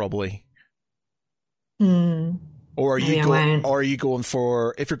think I could probably. Or are you going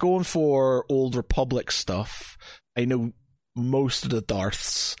for, if you're going for Old Republic stuff? I know most of the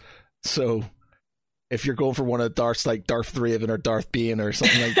Darths, so if you're going for one of the Darths like Darth Raven or Darth Bane or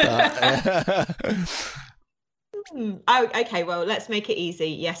something like that. Okay, well, let's make it easy.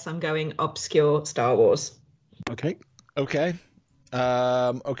 Yes, I'm going obscure Star Wars. Okay. Okay,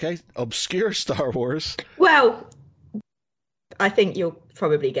 obscure Star Wars. Well, I think you'll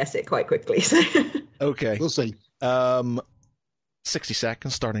probably guess it quite quickly. So. Okay. We'll see. 60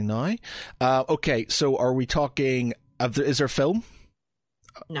 seconds starting now. Okay, so are we talking... is there a film?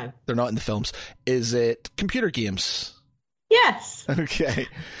 No. They're not in the films. Is it computer games? Yes. Okay.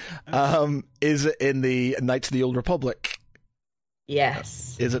 Is it in the Knights of the Old Republic?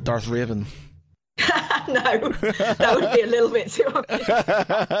 Yes. Is it Darth Raven? No. That would be a little bit too obvious.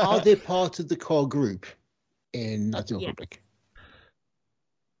 Are they part of the core group in Knights of the Old Republic?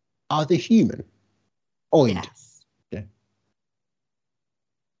 Are they human? Yes. Yeah.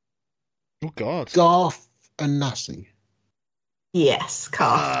 Oh, God. Garth and Nassie. Yes,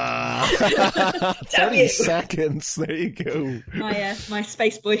 Carl. 30 seconds. There you go. My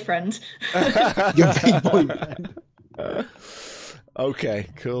space boyfriend. Your big boyfriend. Okay,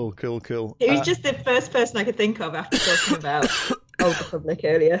 cool. He was just the first person I could think of after talking about Old Republic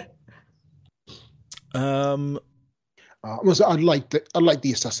earlier. I like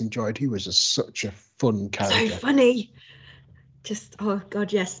the assassin droid. He was such a fun character. So funny. Just, oh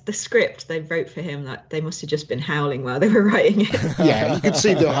God, yes. The script they wrote for him, that they must have just been howling while they were writing it. Yeah, you could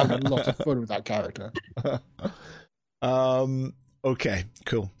see they were having a lot of fun with that character. Okay,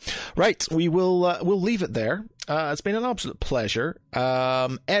 cool. Right, we'll leave it there. It's been an absolute pleasure.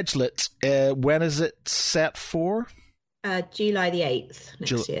 Edgelit, when is it set for? July the 8th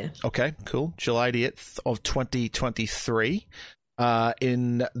next year. Okay, cool. July the 8th of 2023.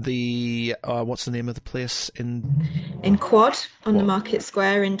 In the what's the name of the place in Quad on the Market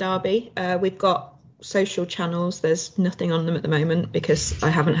Square in Derby. We've got social channels. There's nothing on them at the moment because I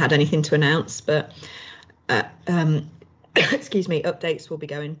haven't had anything to announce, but excuse me, updates will be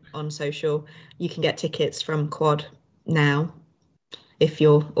going on social. You can get tickets from Quad now if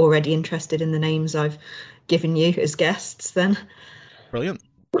you're already interested in the names I've given you as guests. Then brilliant.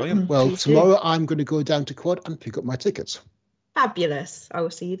 Well, tomorrow I'm going to go down to Quad and pick up my tickets. Fabulous. I will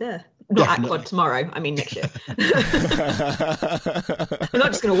see you there. Not Definitely. At Quad tomorrow. I mean, next year. I'm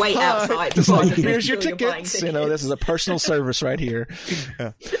not just going to wait outside. Here's your tickets. You know, this is a personal service right here.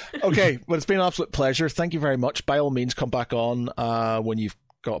 Yeah. Okay. Well, it's been an absolute pleasure. Thank you very much. By all means, come back on when you've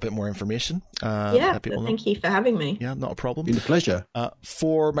got a bit more information. Thank you for having me. Yeah, not a problem. It's been a pleasure.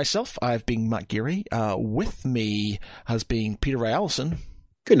 For myself, I've been Matt Geary. With me has been Peter Ray Allison.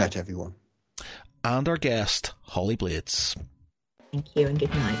 Good night, everyone. And our guest, Holly Blades. Thank you and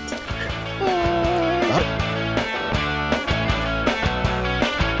good night. Bye.